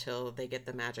him, until they get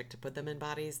the magic to put them in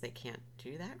bodies, they can't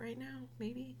do that right now,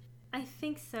 maybe? I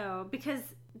think so, because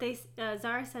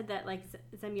Zara said that like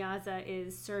Zemyaza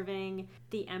is serving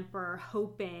the Emperor,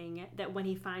 hoping that when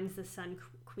he finds the Sun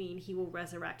Queen, he will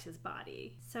resurrect his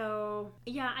body. So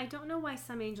yeah, I don't know why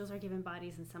some angels are given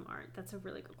bodies and some aren't. That's a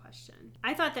really good question.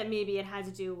 I thought that maybe it had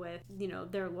to do with,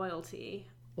 their loyalty.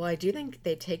 Well, I do think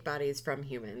they take bodies from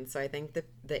humans, so I think that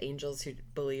the angels who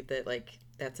believe that like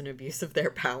that's an abuse of their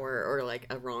power or like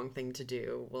a wrong thing to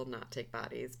do will not take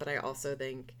bodies. But I also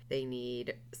think they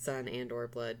need Sun and or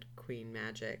Blood Queen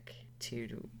magic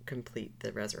to complete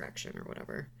the resurrection or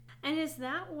whatever. And is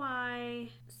that why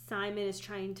Simon is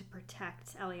trying to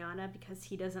protect Eliana, because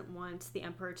he doesn't want the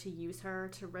Emperor to use her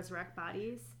to resurrect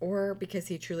bodies? Or because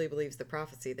he truly believes the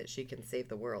prophecy that she can save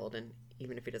the world, and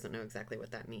even if he doesn't know exactly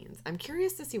what that means. I'm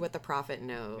curious to see what the prophet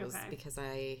knows, because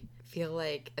I feel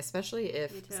like, especially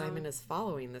if Simon is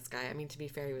following this guy, I mean, to be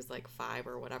fair, he was like 5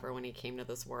 or whatever when he came to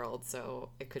this world, so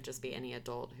it could just be any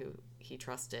adult who he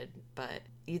trusted. But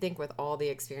you think with all the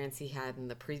experience he had in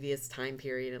the previous time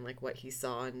period and like what he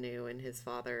saw and knew in his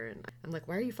father, and I'm like,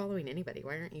 why are you following anybody?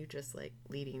 Why aren't you just like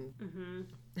leading?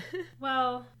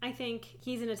 Well, I think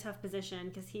he's in a tough position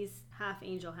because he's half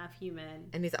angel, half human.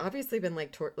 And he's obviously been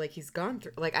like, he's gone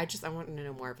through, like, I want to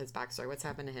know more of his backstory. What's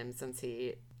happened to him since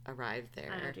he arrived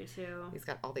there? I do too. He's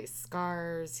got all these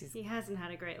scars. He hasn't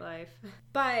had a great life.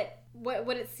 But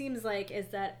what it seems like is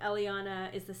that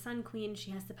Eliana is the Sun Queen.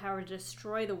 She has the power to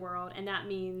destroy the world, and that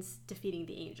means defeating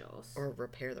the angels. Or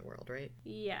repair the world, right?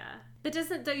 Yeah. But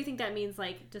don't you think that means,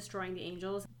 like, destroying the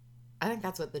angels? I think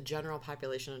that's what the general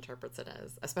population interprets it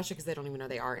as, especially because they don't even know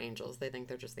they are angels. They think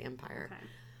they're just the Empire. Okay.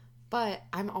 But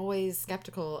I'm always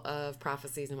skeptical of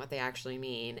prophecies and what they actually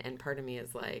mean, and part of me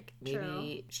is like,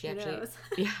 maybe she actually,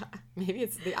 maybe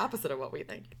it's the opposite of what we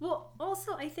think. Well,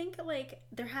 also, I think, like,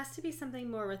 there has to be something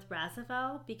more with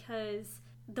Raziel, because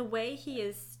the way he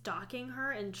is stalking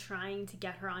her and trying to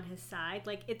get her on his side,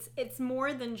 like it's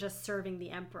more than just serving the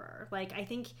emperor. Like I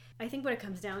think what it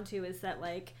comes down to is that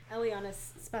like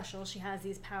Eliana's special, she has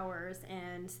these powers,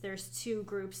 and there's two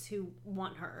groups who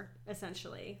want her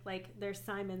essentially. Like there's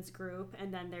Simon's group,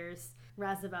 and then there's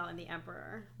Raziel and the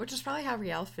emperor. Which is probably how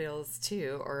Rielle feels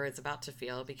too, or is about to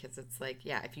feel, because it's like,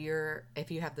 yeah, if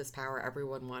you have this power,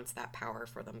 everyone wants that power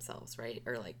for themselves, right?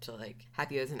 Or like to like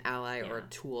have you as an ally or a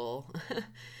tool.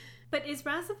 But is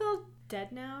Raziel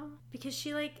dead now? Because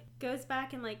she like goes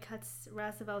back and like cuts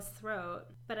Raziel's throat,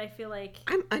 but I feel like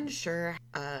I'm unsure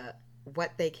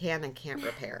what they can and can't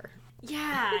repair.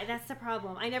 Yeah, that's the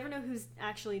problem. I never know who's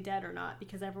actually dead or not,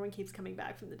 because everyone keeps coming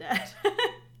back from the dead.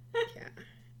 Yeah.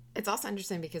 It's also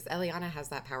interesting because Eliana has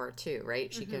that power too,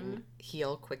 right? She can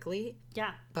heal quickly.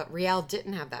 Yeah. But Rielle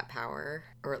didn't have that power,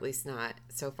 or at least not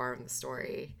so far in the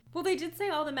story. Well, they did say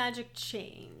all the magic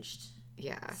changed.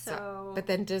 Yeah. So but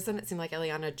then doesn't it seem like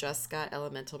Eliana just got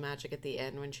elemental magic at the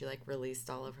end when she like released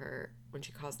all of her, when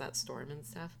she caused that storm and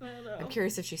stuff? I don't know. I'm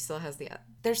curious if she still has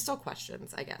there's still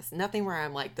questions, I guess. Nothing where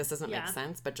I'm like, this doesn't make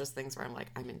sense, but just things where I'm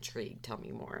like, I'm intrigued. Tell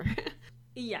me more.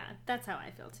 Yeah, that's how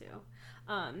I feel too.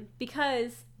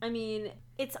 Because, I mean,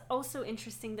 it's also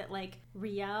interesting that, like,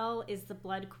 Rielle is the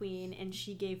Blood Queen and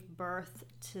she gave birth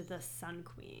to the Sun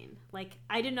Queen. Like,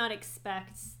 I did not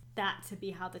expect that to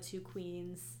be how the two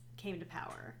queens came to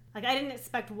power. Like, I didn't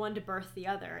expect one to birth the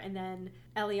other. And then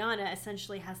Eliana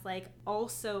essentially has, like,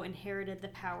 also inherited the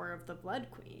power of the Blood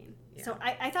Queen. Yeah. So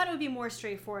I thought it would be more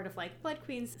straightforward of, like, Blood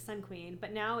Queen's Sun Queen.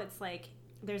 But now it's, like,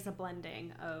 there's a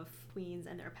blending of queens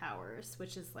and their powers,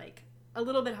 which is, like, a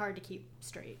little bit hard to keep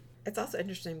straight. It's also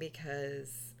interesting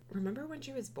because remember when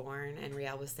she was born and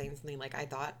Rielle was saying something like, I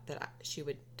thought that she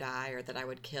would die or that I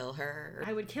would kill her.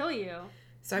 I would kill you.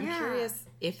 So I'm curious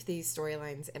if these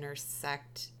storylines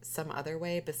intersect some other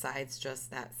way besides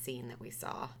just that scene that we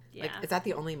saw. Yeah. Like, is that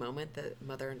the only moment that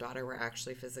mother and daughter were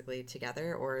actually physically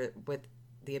together? Or with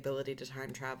the ability to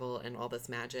time travel and all this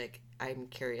magic, I'm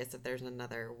curious if there's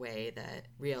another way that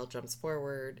Rielle jumps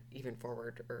forward, even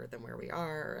forward than where we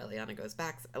are, or Eliana goes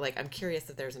back. Like, I'm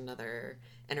curious if there's another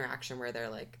interaction where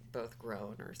they're like both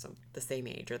grown or the same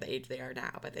age or the age they are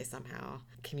now, but they somehow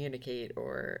communicate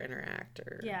or interact.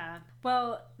 Or yeah.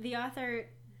 Well, the author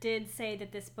did say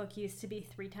that this book used to be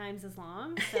 3 times as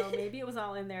long, so maybe it was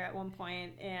all in there at one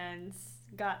point and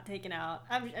got taken out.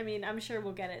 I'm sure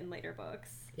we'll get it in later books.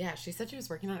 Yeah, she said she was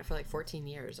working on it for like 14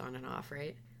 years on and off,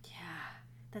 right? Yeah,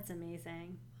 that's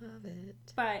amazing. Love it.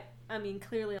 But, I mean,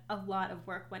 clearly a lot of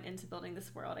work went into building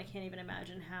this world. I can't even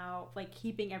imagine how, like,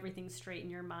 keeping everything straight in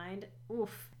your mind,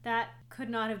 oof, that could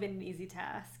not have been an easy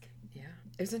task. Yeah.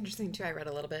 It was interesting, too. I read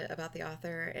a little bit about the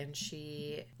author, and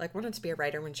she, like, wanted to be a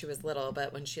writer when she was little,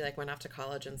 but when she, like, went off to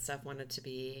college and stuff, wanted to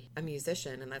be a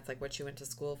musician, and that's, like, what she went to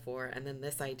school for. And then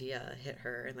this idea hit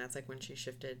her, and that's, like, when she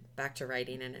shifted back to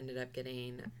writing and ended up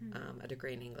getting a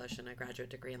degree in English and a graduate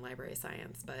degree in library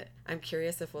science. But I'm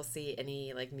curious if we'll see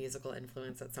any, like, musical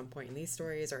influence at some point in these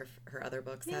stories, or if her other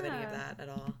books have any of that at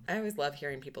all. I always love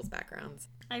hearing people's backgrounds.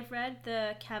 I've read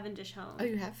the Cavendish Home. Oh,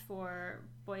 you have? For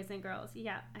Boys and Girls.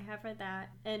 Yeah, I have read that.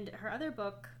 And her other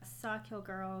book, Sawkill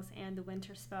Girls and the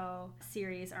Winter Spell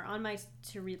series, are on my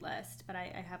to-read list, but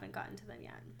I haven't gotten to them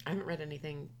yet. I haven't read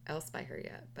anything else by her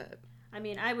yet, but... I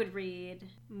mean, I would read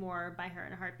more by her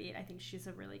in a heartbeat. I think she's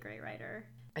a really great writer.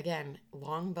 Again,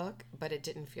 long book, but it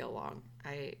didn't feel long.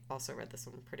 I also read this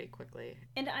one pretty quickly.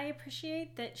 And I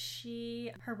appreciate that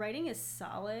her writing is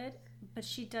solid, but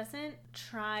she doesn't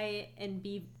try and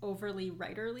be overly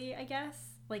writerly, I guess.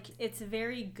 Like, it's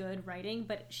very good writing,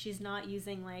 but she's not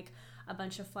using, like, a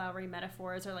bunch of flowery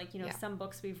metaphors or, like, some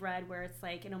books we've read where it's,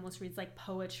 like, it almost reads like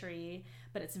poetry,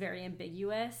 but it's very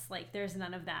ambiguous. Like, there's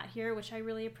none of that here, which I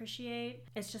really appreciate.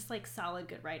 It's just, like, solid,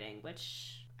 good writing,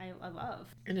 which I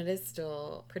love. And it is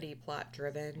still pretty plot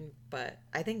driven, but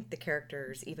I think the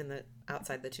characters, even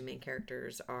outside the two main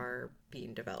characters, are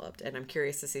being developed. And I'm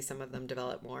curious to see some of them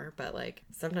develop more, but like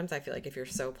sometimes I feel like if you're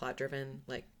so plot driven,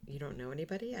 like you don't know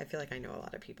anybody. I feel like I know a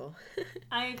lot of people.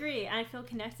 I agree. I feel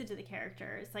connected to the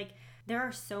characters. Like, there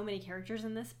are so many characters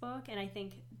in this book, and I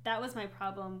think that was my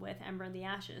problem with Ember and the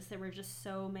Ashes. There were just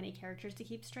so many characters to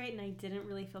keep straight, and I didn't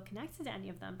really feel connected to any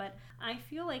of them. But I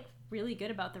feel like really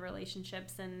good about the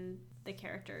relationships and the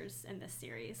characters in this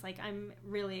series. Like, I'm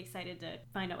really excited to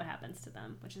find out what happens to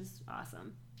them, which is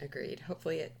awesome. Agreed.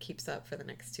 Hopefully it keeps up for the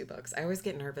next 2 books. I always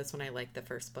get nervous when I like the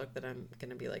first book that I'm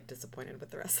going to be like disappointed with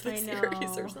the rest of the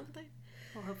series or something.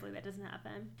 Well, hopefully that doesn't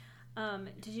happen.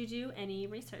 Did you do any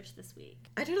research this week?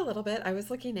 I did a little bit. I was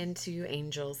looking into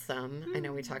angels some. I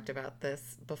know we talked about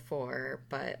this before,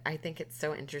 but I think it's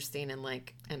so interesting and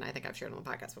and I think I've shared on the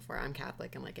podcast before, I'm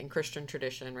Catholic and in Christian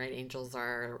tradition, right, angels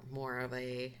are more of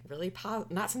a really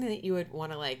not something that you would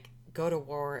want to go to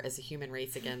war as a human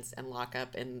race against and lock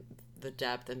up in the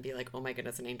depth and be like, oh my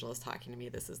goodness, an angel is talking to me.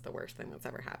 This is the worst thing that's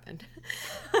ever happened.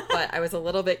 But I was a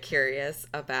little bit curious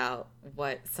about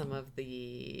what some of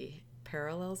the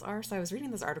parallels are. So I was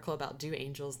reading this article about, do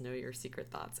angels know your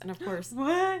secret thoughts? And of course,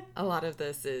 what? A lot of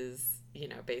this is,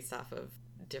 based off of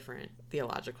different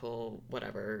theological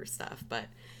whatever stuff. But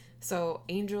so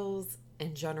angels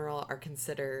in general are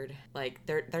considered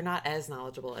they're not as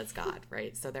knowledgeable as God,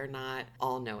 right? So they're not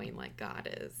all knowing like God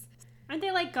is. Aren't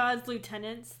they like God's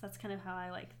lieutenants? That's kind of how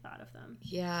I thought of them.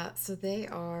 Yeah, so they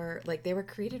are they were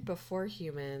created before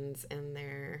humans, and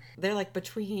they're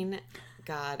between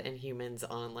God and humans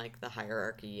on the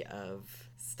hierarchy of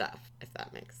stuff, if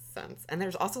that makes sense. And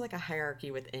there's also a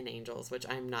hierarchy within angels, which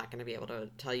I'm not going to be able to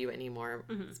tell you anymore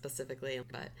specifically,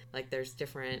 but there's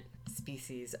different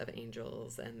species of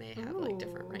angels and they have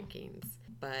different rankings.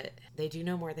 But they do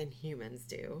know more than humans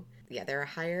do. Yeah, they're a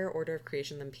higher order of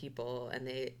creation than people, and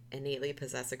they innately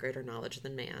possess a greater knowledge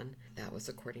than man. That was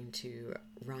according to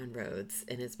Ron Rhodes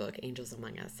in his book, Angels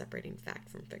Among Us, Separating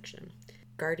Fact from Fiction.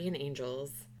 Guardian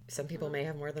angels, some people may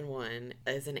have more than one,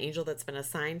 is an angel that's been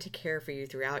assigned to care for you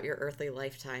throughout your earthly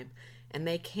lifetime, and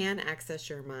they can access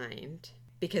your mind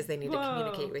because they need to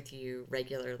communicate with you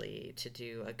regularly to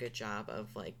do a good job of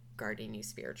guarding you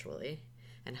spiritually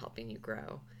and helping you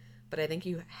grow. But I think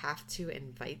you have to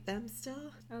invite them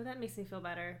still. Oh, that makes me feel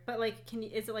better. But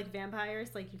is it like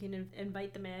vampires? You can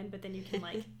invite them in, but then you can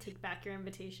take back your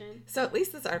invitation? So at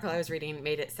least this article I was reading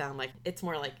made it sound like it's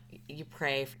more like you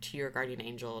pray to your guardian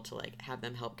angel to have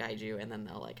them help guide you, and then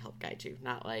they'll help guide you.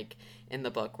 Not like in the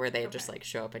book where they just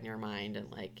show up in your mind and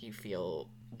you feel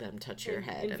them touch your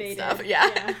head invaded. And stuff.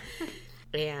 Yeah.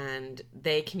 And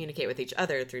they communicate with each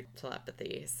other through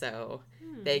telepathy. So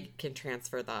they can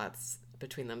transfer thoughts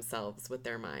between themselves with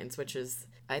their minds, which is,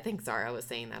 I think Zara was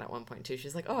saying that at one point too.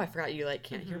 She's like, oh, I forgot you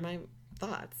can't hear my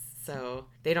thoughts. So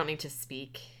they don't need to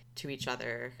speak to each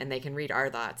other, and they can read our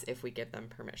thoughts if we give them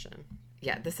permission.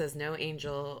 Yeah, this says no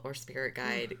angel or spirit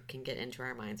guide can get into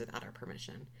our minds without our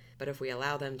permission. But if we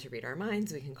allow them to read our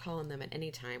minds, we can call on them at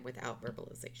any time without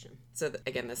verbalization. So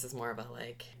again, this is more of a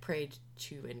pray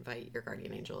to invite your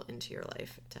guardian angel into your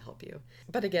life to help you.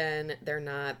 But again, they're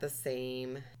not the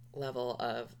same level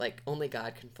of only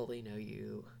God can fully know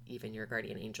you. Even your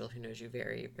guardian angel, who knows you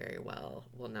very, very well,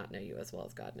 will not know you as well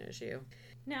as God knows you.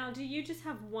 Now, do you just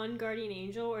have one guardian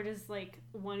angel, or does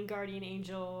one guardian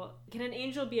angel, can an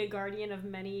angel be a guardian of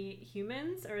many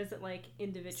humans, or is it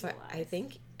individualized? So I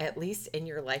think at least in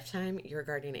your lifetime, your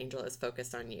guardian angel is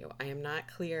focused on you. I am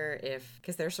not clear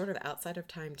because they're sort of outside of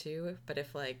time too, but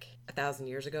if 1,000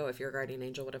 years ago, if your guardian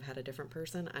angel would have had a different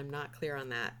person, I'm not clear on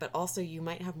that. But also you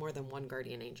might have more than one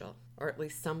guardian angel, or at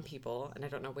least some people, and I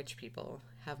don't know which people,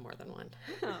 have more than one.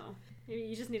 Oh. Maybe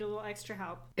you just need a little extra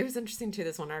help. It was interesting too.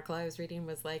 This one article I was reading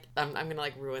was I'm gonna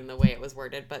ruin the way it was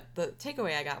worded, but the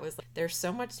takeaway I got was they're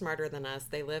so much smarter than us.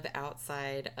 They live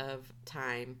outside of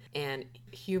time, and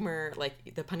humor,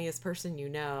 the punniest person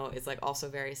is also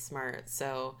very smart.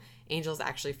 So angels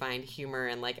actually find humor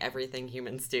in everything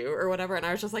humans do or whatever. And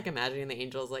I was just imagining the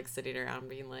angels sitting around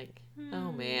being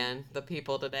oh man, the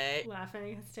people today,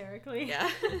 laughing hysterically. Yeah.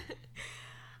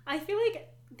 I feel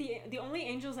the only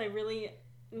angels I really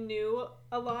knew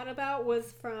a lot about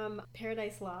was from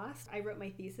Paradise Lost. I wrote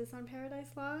my thesis on Paradise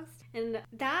Lost, and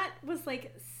that was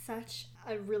such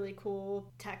a really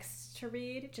cool text to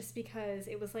read, just because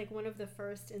it was one of the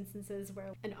first instances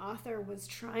where an author was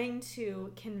trying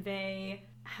to convey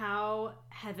how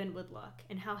heaven would look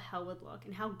and how hell would look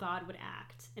and how God would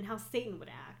act and how Satan would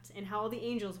act and how all the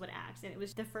angels would act. And it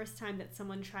was the first time that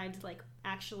someone tried to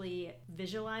actually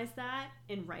visualize that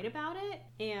and write about it.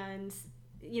 And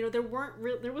there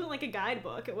wasn't a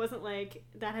guidebook. It wasn't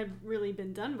that had really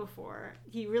been done before.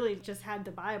 He really just had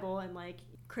the Bible and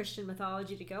Christian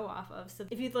mythology to go off of. So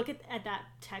if you look at that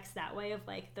text that way, of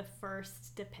the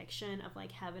first depiction of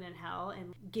heaven and hell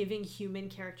and giving human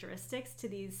characteristics to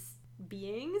these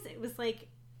beings, it was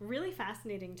really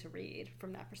fascinating to read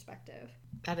from that perspective.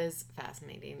 That is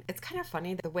fascinating. It's kind of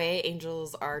funny the way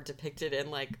angels are depicted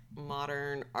in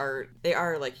modern art. They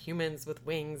are humans with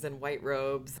wings and white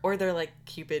robes, or they're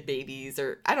Cupid babies,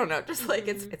 or I don't know, just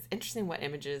it's interesting what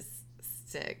images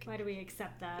stick. Why do we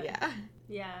accept that?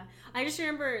 Yeah. I just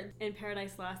remember in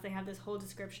Paradise Lost they have this whole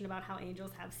description about how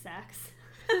angels have sex.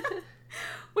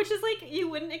 Which which is like, you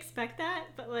wouldn't expect that,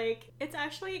 but like, it's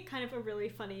actually kind of a really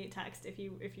funny text if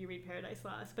you read Paradise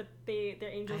Lost. But their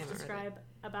angels describe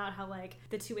about how like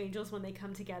the two angels, when they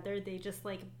come together, they just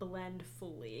like blend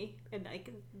fully, and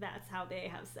like that's how they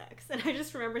have sex. And I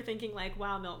just remember thinking like,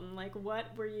 wow, Milton, like what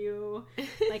were you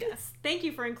like? Thank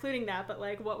you for including that, but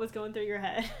like, what was going through your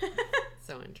head?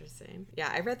 So interesting.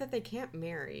 Yeah, I read that they can't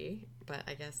marry, but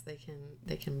I guess they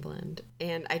can blend.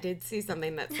 And I did see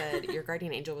something that said your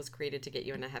guardian angel was created to get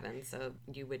you into heaven, so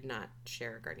you would not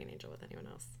share a guardian angel with anyone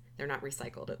else. They're not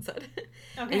recycled, it said. Okay.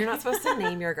 And you're not supposed to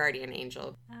name your guardian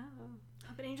angel. Oh,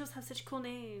 but angels have such cool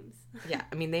names. Yeah,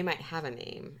 I mean, they might have a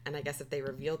name, and I guess if they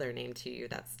reveal their name to you,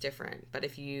 that's different. But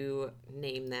if you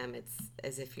name them, it's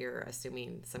as if you're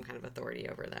assuming some kind of authority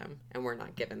over them, and we're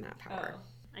not given that power. Oh.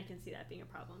 I can see that being a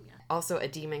problem, yeah. Also, a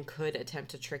demon could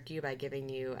attempt to trick you by giving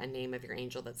you a name of your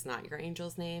angel that's not your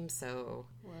angel's name, so,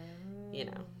 you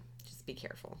know, just be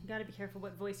careful. You gotta be careful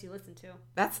what voice you listen to.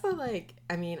 That's the, like,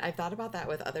 I mean, I've thought about that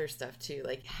with other stuff, too.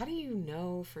 Like, how do you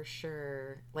know for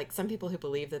sure? Like, some people who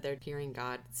believe that they're hearing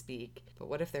God speak, but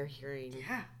what if they're hearing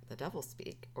the devil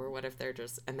speak? Or what if they're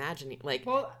just imagining, like...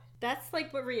 Well, that's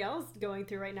like what Rielle's going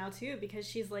through right now too, because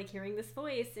she's like hearing this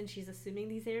voice and she's assuming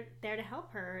he's there to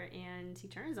help her, and he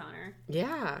turns on her.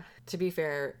 Yeah. To be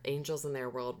fair, angels in their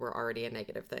world were already a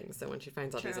negative thing. So when she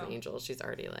finds out he's an angel, she's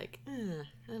already like, I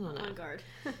don't know. On guard.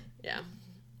 Yeah.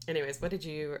 Anyways, what did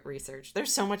you research?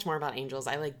 There's so much more about angels.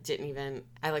 I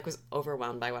was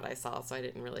overwhelmed by what I saw, so I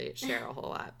didn't really share a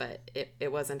whole lot, but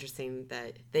it was interesting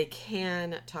that they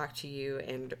can talk to you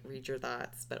and read your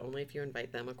thoughts, but only if you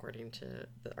invite them, according to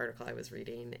the article I was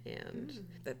reading, and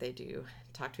that they do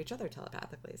talk to each other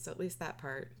telepathically. So at least that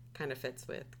part kind of fits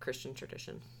with Christian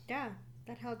tradition. Yeah,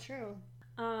 that held true.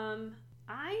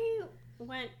 I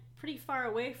went pretty far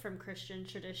away from Christian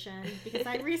tradition because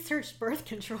I researched birth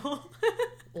control.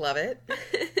 Love it.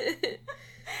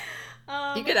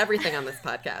 You get everything on this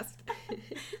podcast.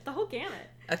 The whole gamut.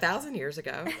 1,000 years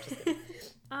ago. Just kidding.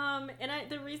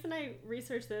 The reason I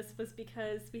researched this was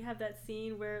because we have that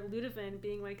scene where Ludovine,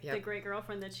 being like the great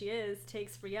girlfriend that she is,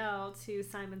 takes Rielle to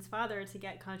Simon's father to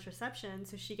get contraception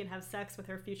so she can have sex with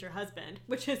her future husband,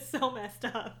 which is so messed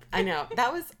up. I know. I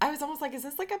was almost like, is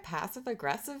this like a passive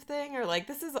aggressive thing, or like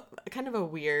this is kind of a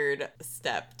weird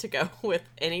step to go with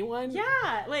anyone?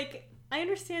 Yeah, like I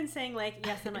understand saying like,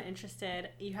 yes, I'm not interested,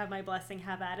 you have my blessing,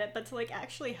 have at it, but to like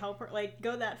actually help her, like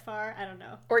go that far, I don't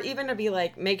know. Or even to be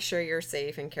like, make sure you're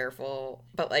safe and careful,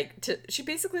 but like she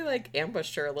basically like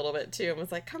ambushed her a little bit too and was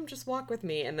like, come just walk with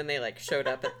me, and then they like showed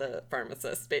up at the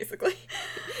pharmacist basically.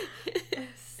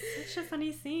 Such a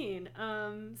funny scene.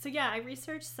 So yeah, I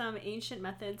researched some ancient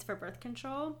methods for birth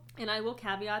control, and I will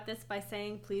caveat this by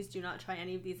saying, please do not try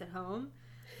any of these at home.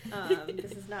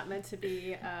 This is not meant to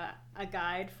be a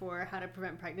guide for how to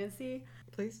prevent pregnancy.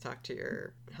 Please talk to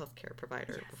your healthcare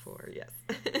provider before, yes.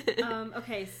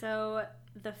 Okay, so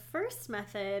the first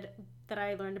method that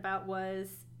I learned about was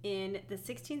in the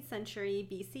 16th century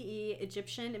BCE.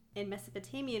 Egyptian and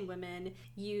Mesopotamian women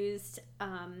used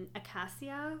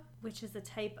acacia, which is a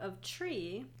type of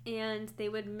tree, and they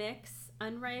would mix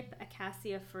unripe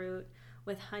acacia fruit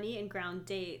with honey and ground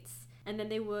dates, and then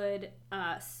they would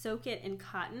soak it in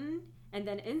cotton and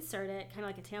then insert it kind of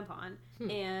like a tampon.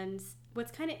 And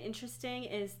what's kind of interesting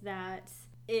is that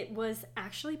it was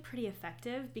actually pretty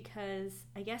effective because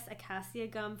I guess acacia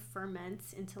gum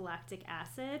ferments into lactic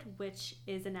acid, which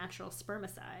is a natural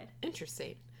spermicide.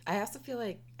 Interesting. I also feel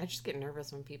like I just get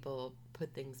nervous when people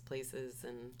put things places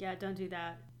and... Yeah, don't do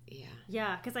that. Yeah.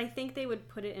 Yeah, because I think they would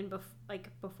put it in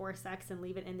before sex and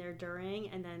leave it in there during,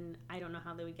 and then I don't know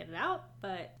how they would get it out,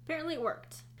 but apparently it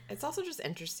worked. It's also just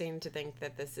interesting to think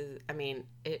that this is, I mean,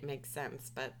 it makes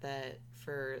sense, but that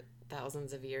for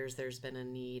thousands of years there's been a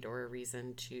need or a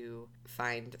reason to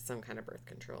find some kind of birth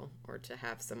control or to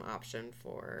have some option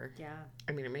for... Yeah.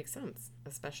 I mean, it makes sense,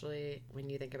 especially when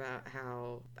you think about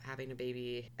how having a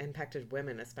baby impacted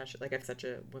women, especially, like, it's such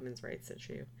a women's rights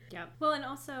issue. Yeah. Well, and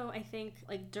also I think,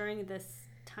 like, during this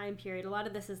time period, a lot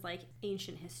of this is, like,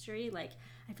 ancient history. Like,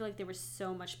 I feel like there was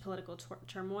so much political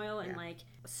turmoil and, like,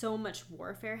 so much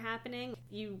warfare happening.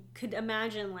 You could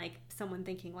imagine, like, someone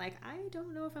thinking, like, I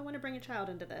don't know if I want to bring a child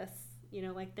into this. You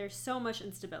know, like, there's so much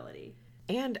instability.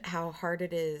 And how hard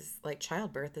it is, like,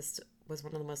 childbirth was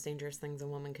one of the most dangerous things a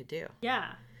woman could do.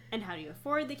 Yeah. And how do you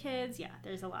afford the kids? Yeah,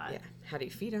 there's a lot. Yeah. How do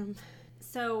you feed them?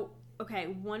 So...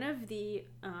 Okay, one of the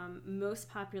most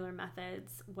popular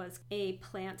methods was a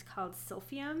plant called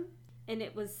silphium, and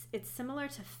it's similar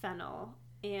to fennel,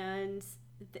 and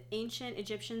the ancient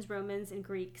Egyptians, Romans, and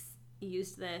Greeks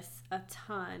used this a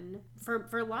ton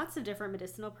for lots of different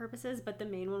medicinal purposes, but the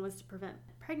main one was to prevent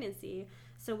pregnancy.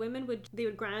 So women would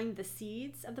grind the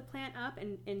seeds of the plant up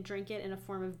and drink it in a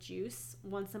form of juice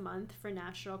once a month for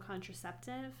natural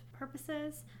contraceptive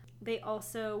purposes. They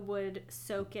also would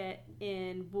soak it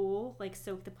in wool, like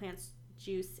soak the plant's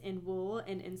juice in wool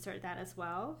and insert that as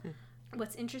well.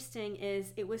 What's interesting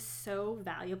is it was so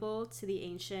valuable to the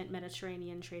ancient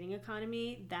Mediterranean trading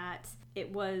economy that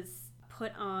it was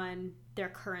put on their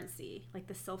currency, like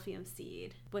the silphium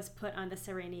seed was put on the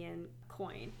Cyrenian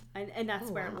coin. And that's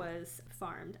where it was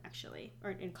farmed, actually,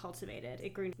 and cultivated.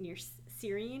 It grew near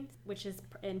Cyrene, which is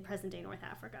in present-day North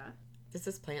Africa. Does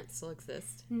this plant still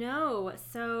exist? No.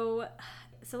 So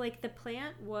like the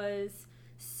plant was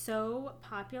so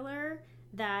popular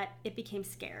that it became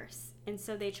scarce. And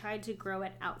so they tried to grow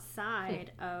it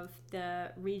outside of the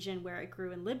region where it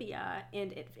grew in Libya,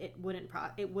 and it wouldn't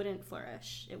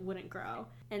flourish. It wouldn't grow.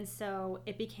 And so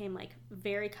it became like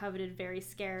very coveted, very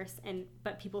scarce,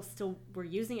 but people still were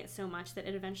using it so much that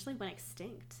it eventually went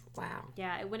extinct. Wow.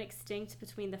 Yeah, it went extinct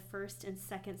between the 1st and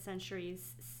 2nd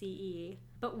centuries CE.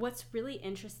 But what's really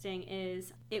interesting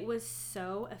is it was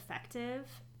so effective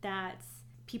that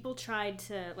people tried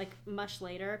to, like much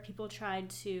later, people tried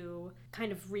to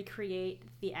kind of recreate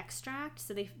the extract.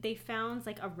 So they found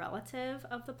like a relative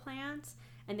of the plant,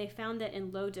 and they found that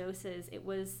in low doses, it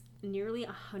was nearly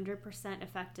 100%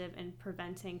 effective in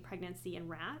preventing pregnancy in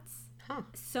rats. Huh.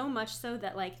 So much so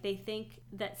that like they think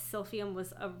that silphium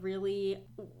was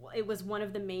it was one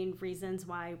of the main reasons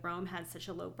why Rome had such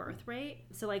a low birth rate.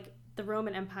 So like the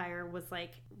Roman Empire was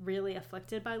like really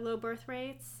afflicted by low birth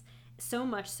rates. So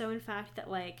much so, in fact, that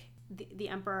like the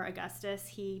Emperor Augustus,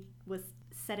 he was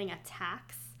setting a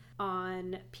tax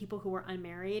on people who were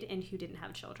unmarried and who didn't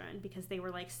have children because they were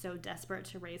like so desperate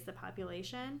to raise the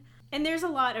population. And there's a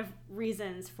lot of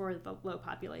reasons for the low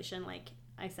population. Like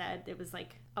I said, it was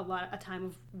like a time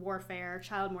of warfare.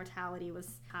 Child mortality was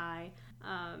high.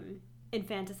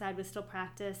 Infanticide was still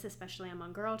practiced, especially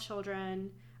among girl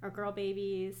children or girl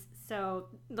babies. So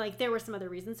like there were some other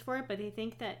reasons for it, but they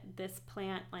think that this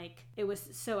plant, like it was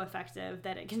so effective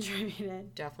that it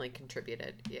contributed. Definitely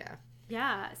contributed. Yeah.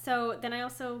 Yeah. So then I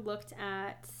also looked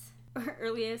at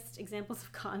earliest examples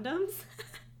of condoms.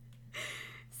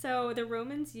 So the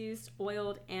Romans used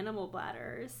oiled animal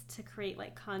bladders to create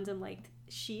like condom-like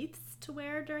sheaths to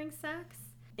wear during sex.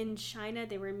 In China,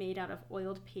 they were made out of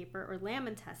oiled paper or lamb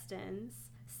intestines.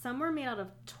 Some were made out of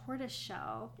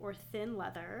tortoiseshell or thin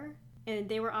leather. And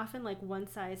they were often like one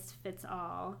size fits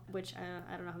all, which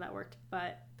I don't know how that worked,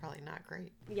 but... Probably not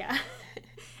great. Yeah.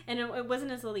 And it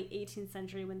wasn't until the 18th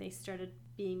century when they started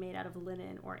being made out of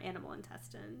linen or animal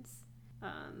intestines.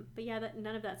 But yeah,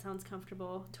 none of that sounds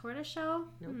comfortable. Tortoiseshell?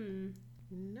 Nope.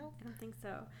 Nope. I don't think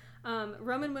so.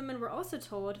 Roman women were also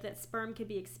told that sperm could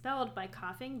be expelled by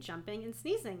coughing, jumping, and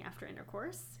sneezing after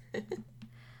intercourse.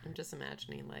 I'm just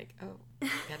imagining like, oh,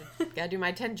 gotta do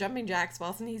my 10 jumping jacks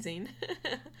while sneezing.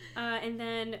 And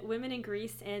then women in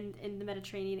Greece and in the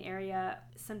Mediterranean area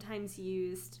sometimes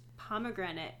used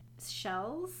pomegranate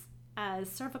shells as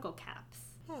cervical caps.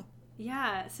 Huh.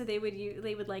 Yeah, so they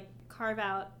would like carve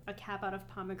out a cap out of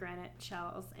pomegranate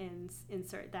shells and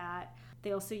insert that.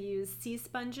 They also used sea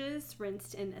sponges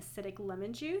rinsed in acidic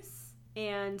lemon juice.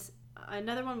 And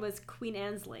another one was Queen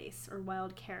Anne's lace or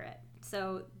wild carrot.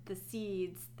 So the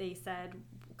seeds, they said,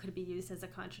 could be used as a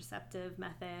contraceptive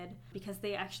method because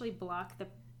they actually block the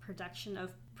production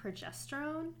of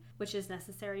progesterone, which is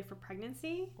necessary for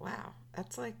pregnancy. Wow.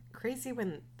 That's like crazy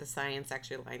when the science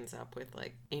actually lines up with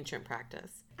like ancient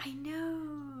practice. I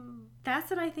know. That's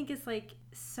what I think is like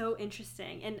so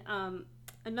interesting. And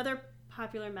another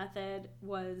popular method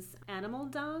was animal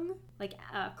dung, like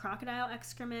crocodile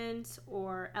excrement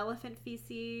or elephant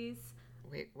feces.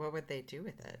 Wait, what would they do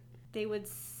with it? They would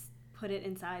put it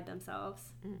inside themselves.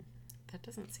 That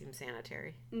doesn't seem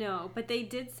sanitary. No, but they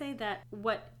did say that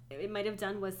what it might have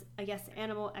done was, I guess,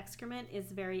 animal excrement is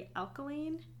very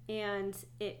alkaline and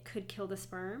it could kill the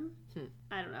sperm.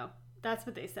 I don't know. That's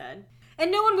what they said. And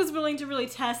no one was willing to really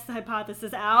test the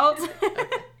hypothesis out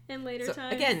in later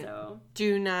times. Again,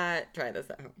 do not try this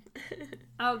at home.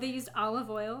 Oh, they used olive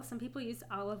oil. Some people used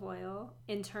olive oil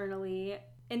internally.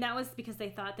 And that was because they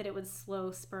thought that it would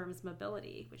slow sperm's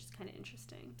mobility, which is kind of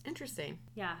interesting. Interesting.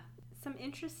 Yeah. Some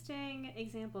interesting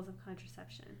examples of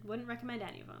contraception. Wouldn't recommend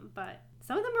any of them, but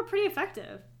some of them were pretty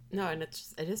effective. No, and it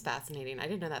is fascinating. I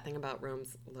didn't know that thing about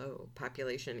Rome's low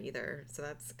population either. So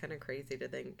that's kind of crazy to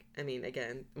think. I mean,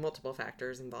 again, multiple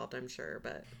factors involved, I'm sure,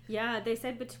 but... Yeah, they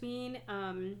said between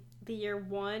the year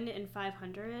 1 and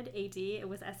 500 AD, it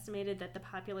was estimated that the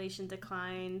population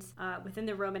declined within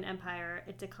the Roman Empire.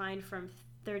 It declined from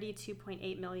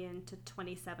 32.8 million to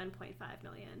 27.5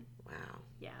 million. Wow.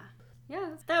 Yeah. yeah,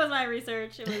 that was my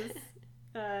research. It was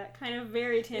kind of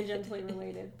very tangentially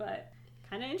related, but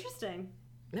kind of interesting.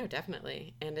 No,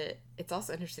 definitely. And it's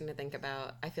also interesting to think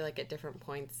about. I feel like at different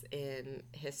points in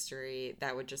history,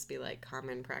 that would just be like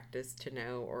common practice to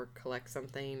know or collect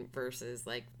something versus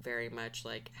like very much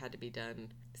like had to be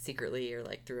done secretly or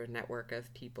like through a network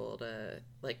of people to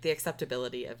like the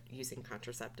acceptability of using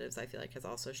contraceptives. I feel like has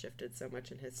also shifted so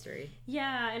much in history.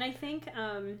 Yeah, and I think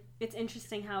it's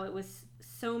interesting how it was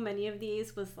so many of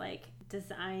these was like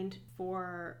designed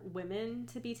for women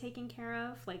to be taken care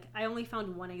of. Like I only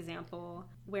found one example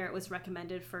where it was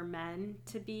recommended for men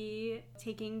to be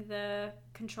taking the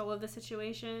control of the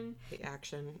situation. The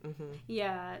action. Mm-hmm.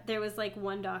 Yeah, there was like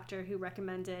one doctor who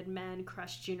recommended men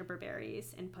crush juniper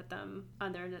berries and put them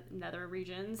on their nether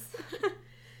regions.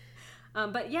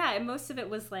 But yeah, most of it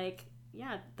was like,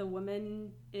 yeah, the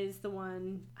woman is the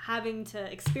one having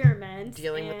to experiment.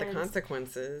 Dealing with the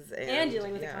consequences. And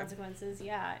dealing with the consequences,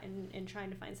 yeah, and trying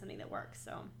to find something that works,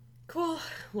 so. Cool.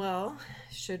 Well,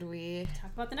 should we...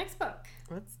 talk about the next book?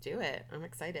 Let's do it. I'm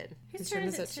excited. Whose turn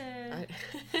is it to...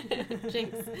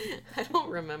 Jinx. I don't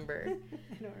remember.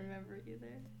 I don't remember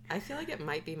either. I feel like it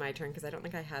might be my turn because I don't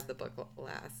think I had the book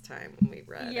last time when we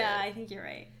read it. Yeah, I think you're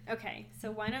right. Okay,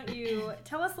 so why don't you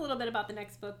tell us a little bit about the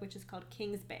next book, which is called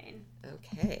Kingsbane.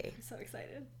 Okay. I'm so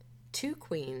excited. Two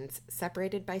queens,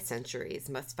 separated by centuries,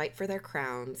 must fight for their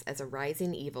crowns as a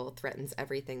rising evil threatens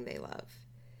everything they love.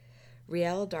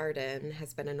 Rielle Darden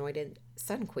has been anointed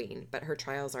Sun Queen, but her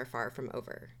trials are far from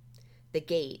over. The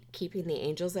gate, keeping the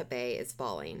angels at bay, is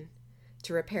falling.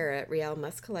 To repair it, Rielle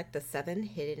must collect the 7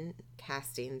 hidden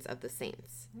castings of the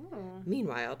saints. Ooh.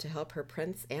 Meanwhile, to help her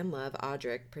prince and love,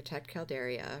 Audric, protect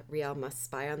Calderia, Rielle must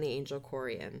spy on the angel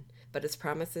Corian, but his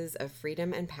promises of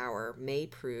freedom and power may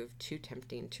prove too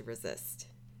tempting to resist.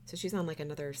 So she's on like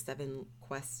another 7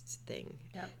 quest thing.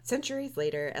 Yep. Centuries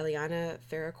later, Eliana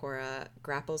Ferracora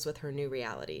grapples with her new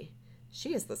reality.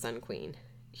 She is the Sun Queen,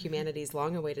 humanity's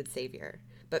long-awaited savior.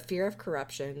 But fear of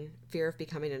corruption, fear of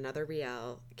becoming another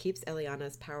Rielle, keeps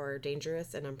Eliana's power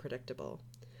dangerous and unpredictable.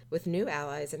 With new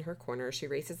allies in her corner, she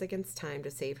races against time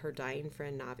to save her dying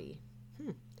friend Navi.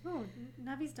 Oh,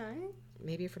 Navi's dying?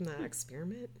 Maybe from that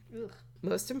experiment? Ugh.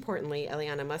 Most importantly,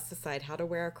 Eliana must decide how to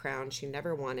wear a crown she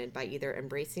never wanted by either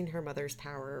embracing her mother's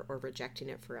power or rejecting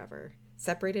it forever.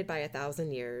 Separated by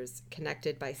 1,000 years,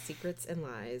 connected by secrets and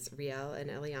lies, Rielle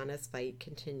and Eliana's fight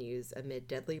continues amid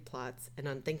deadly plots and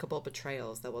unthinkable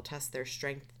betrayals that will test their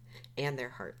strength and their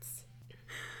hearts.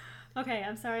 Okay,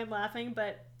 I'm sorry I'm laughing,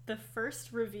 but the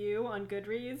first review on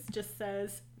Goodreads just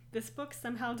says, this book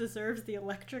somehow deserves the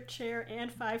electric chair and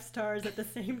 5 stars at the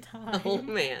same time. Oh,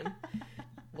 man.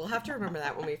 We'll have to remember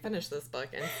that when we finish this book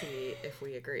and see if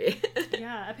we agree.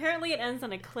 Yeah, apparently it ends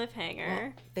on a cliffhanger.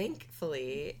 Well,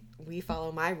 thankfully, we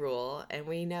follow my rule, and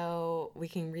we know we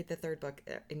can read the 3rd book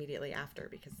immediately after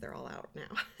because they're all out now.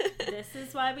 This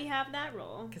is why we have that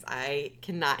rule. Because I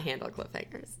cannot handle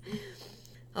cliffhangers.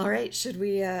 All right, should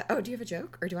we... do you have a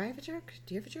joke? Or do I have a joke?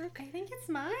 Do you have a joke? I think it's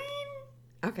mine.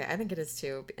 Okay, I think it is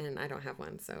too, and I don't have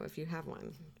one, so if you have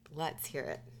one, let's hear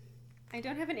it. I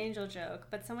don't have an angel joke,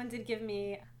 but someone did give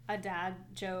me a dad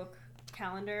joke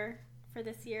calendar for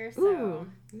this year, so Ooh,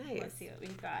 nice. Let's see what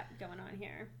we've got going on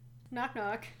here. Knock,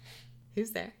 knock. Who's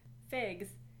there? Figs.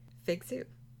 Figs who?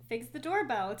 Figs the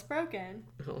doorbell. It's broken.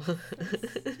 Oh. So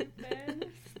stupid.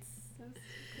 So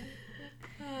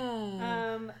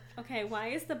stupid. Okay, why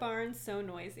is the barn so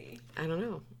noisy? I don't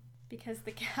know. Because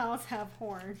the cows have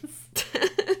horns.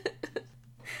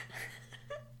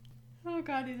 Oh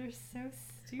god, these are so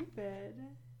stupid.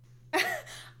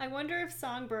 I wonder if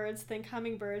songbirds think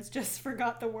hummingbirds just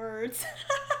forgot the words.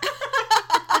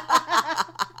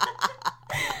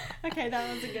 Okay,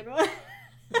 that was a good one.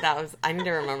 I need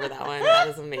to remember that one. That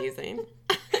was amazing.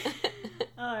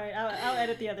 Alright, I'll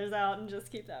edit the others out and just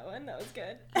keep that one. That was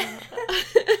good.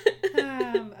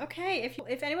 Okay,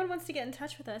 if anyone wants to get in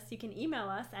touch with us, you can email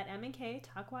us at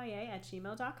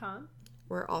mnktalkya@gmail.com.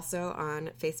 We're also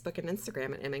on Facebook and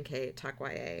Instagram at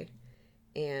mnktalkya.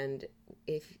 And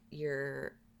if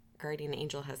your guardian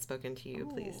angel has spoken to you,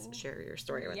 please share your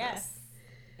story with us.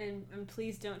 And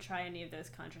please don't try any of those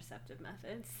contraceptive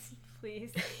methods,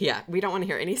 please. Yeah, we don't want to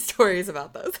hear any stories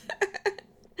about those.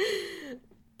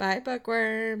 Bye,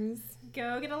 bookworms.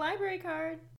 Go get a library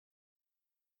card.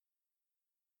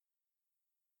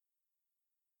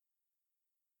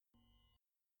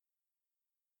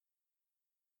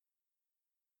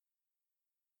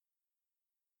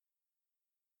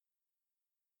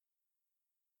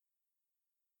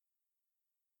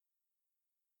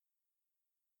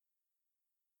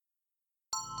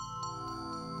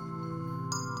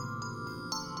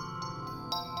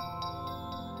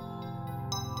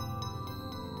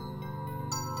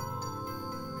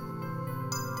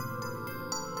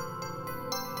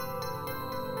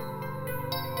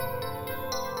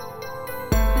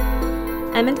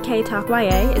 M&K Talk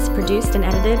YA is produced and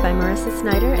edited by Marissa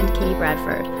Snyder and Katie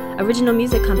Bradford. Original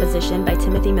music composition by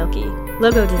Timothy Milkey.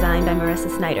 Logo design by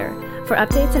Marissa Snyder. For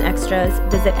updates and extras,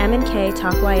 visit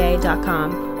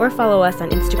mnktalkya.com or follow us on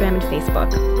Instagram and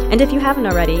Facebook. And if you haven't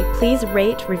already, please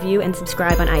rate, review, and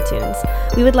subscribe on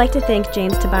iTunes. We would like to thank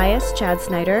James Tobias, Chad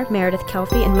Snyder, Meredith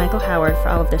Kelfie, and Michael Howard for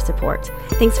all of their support.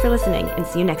 Thanks for listening, and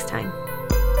see you next time.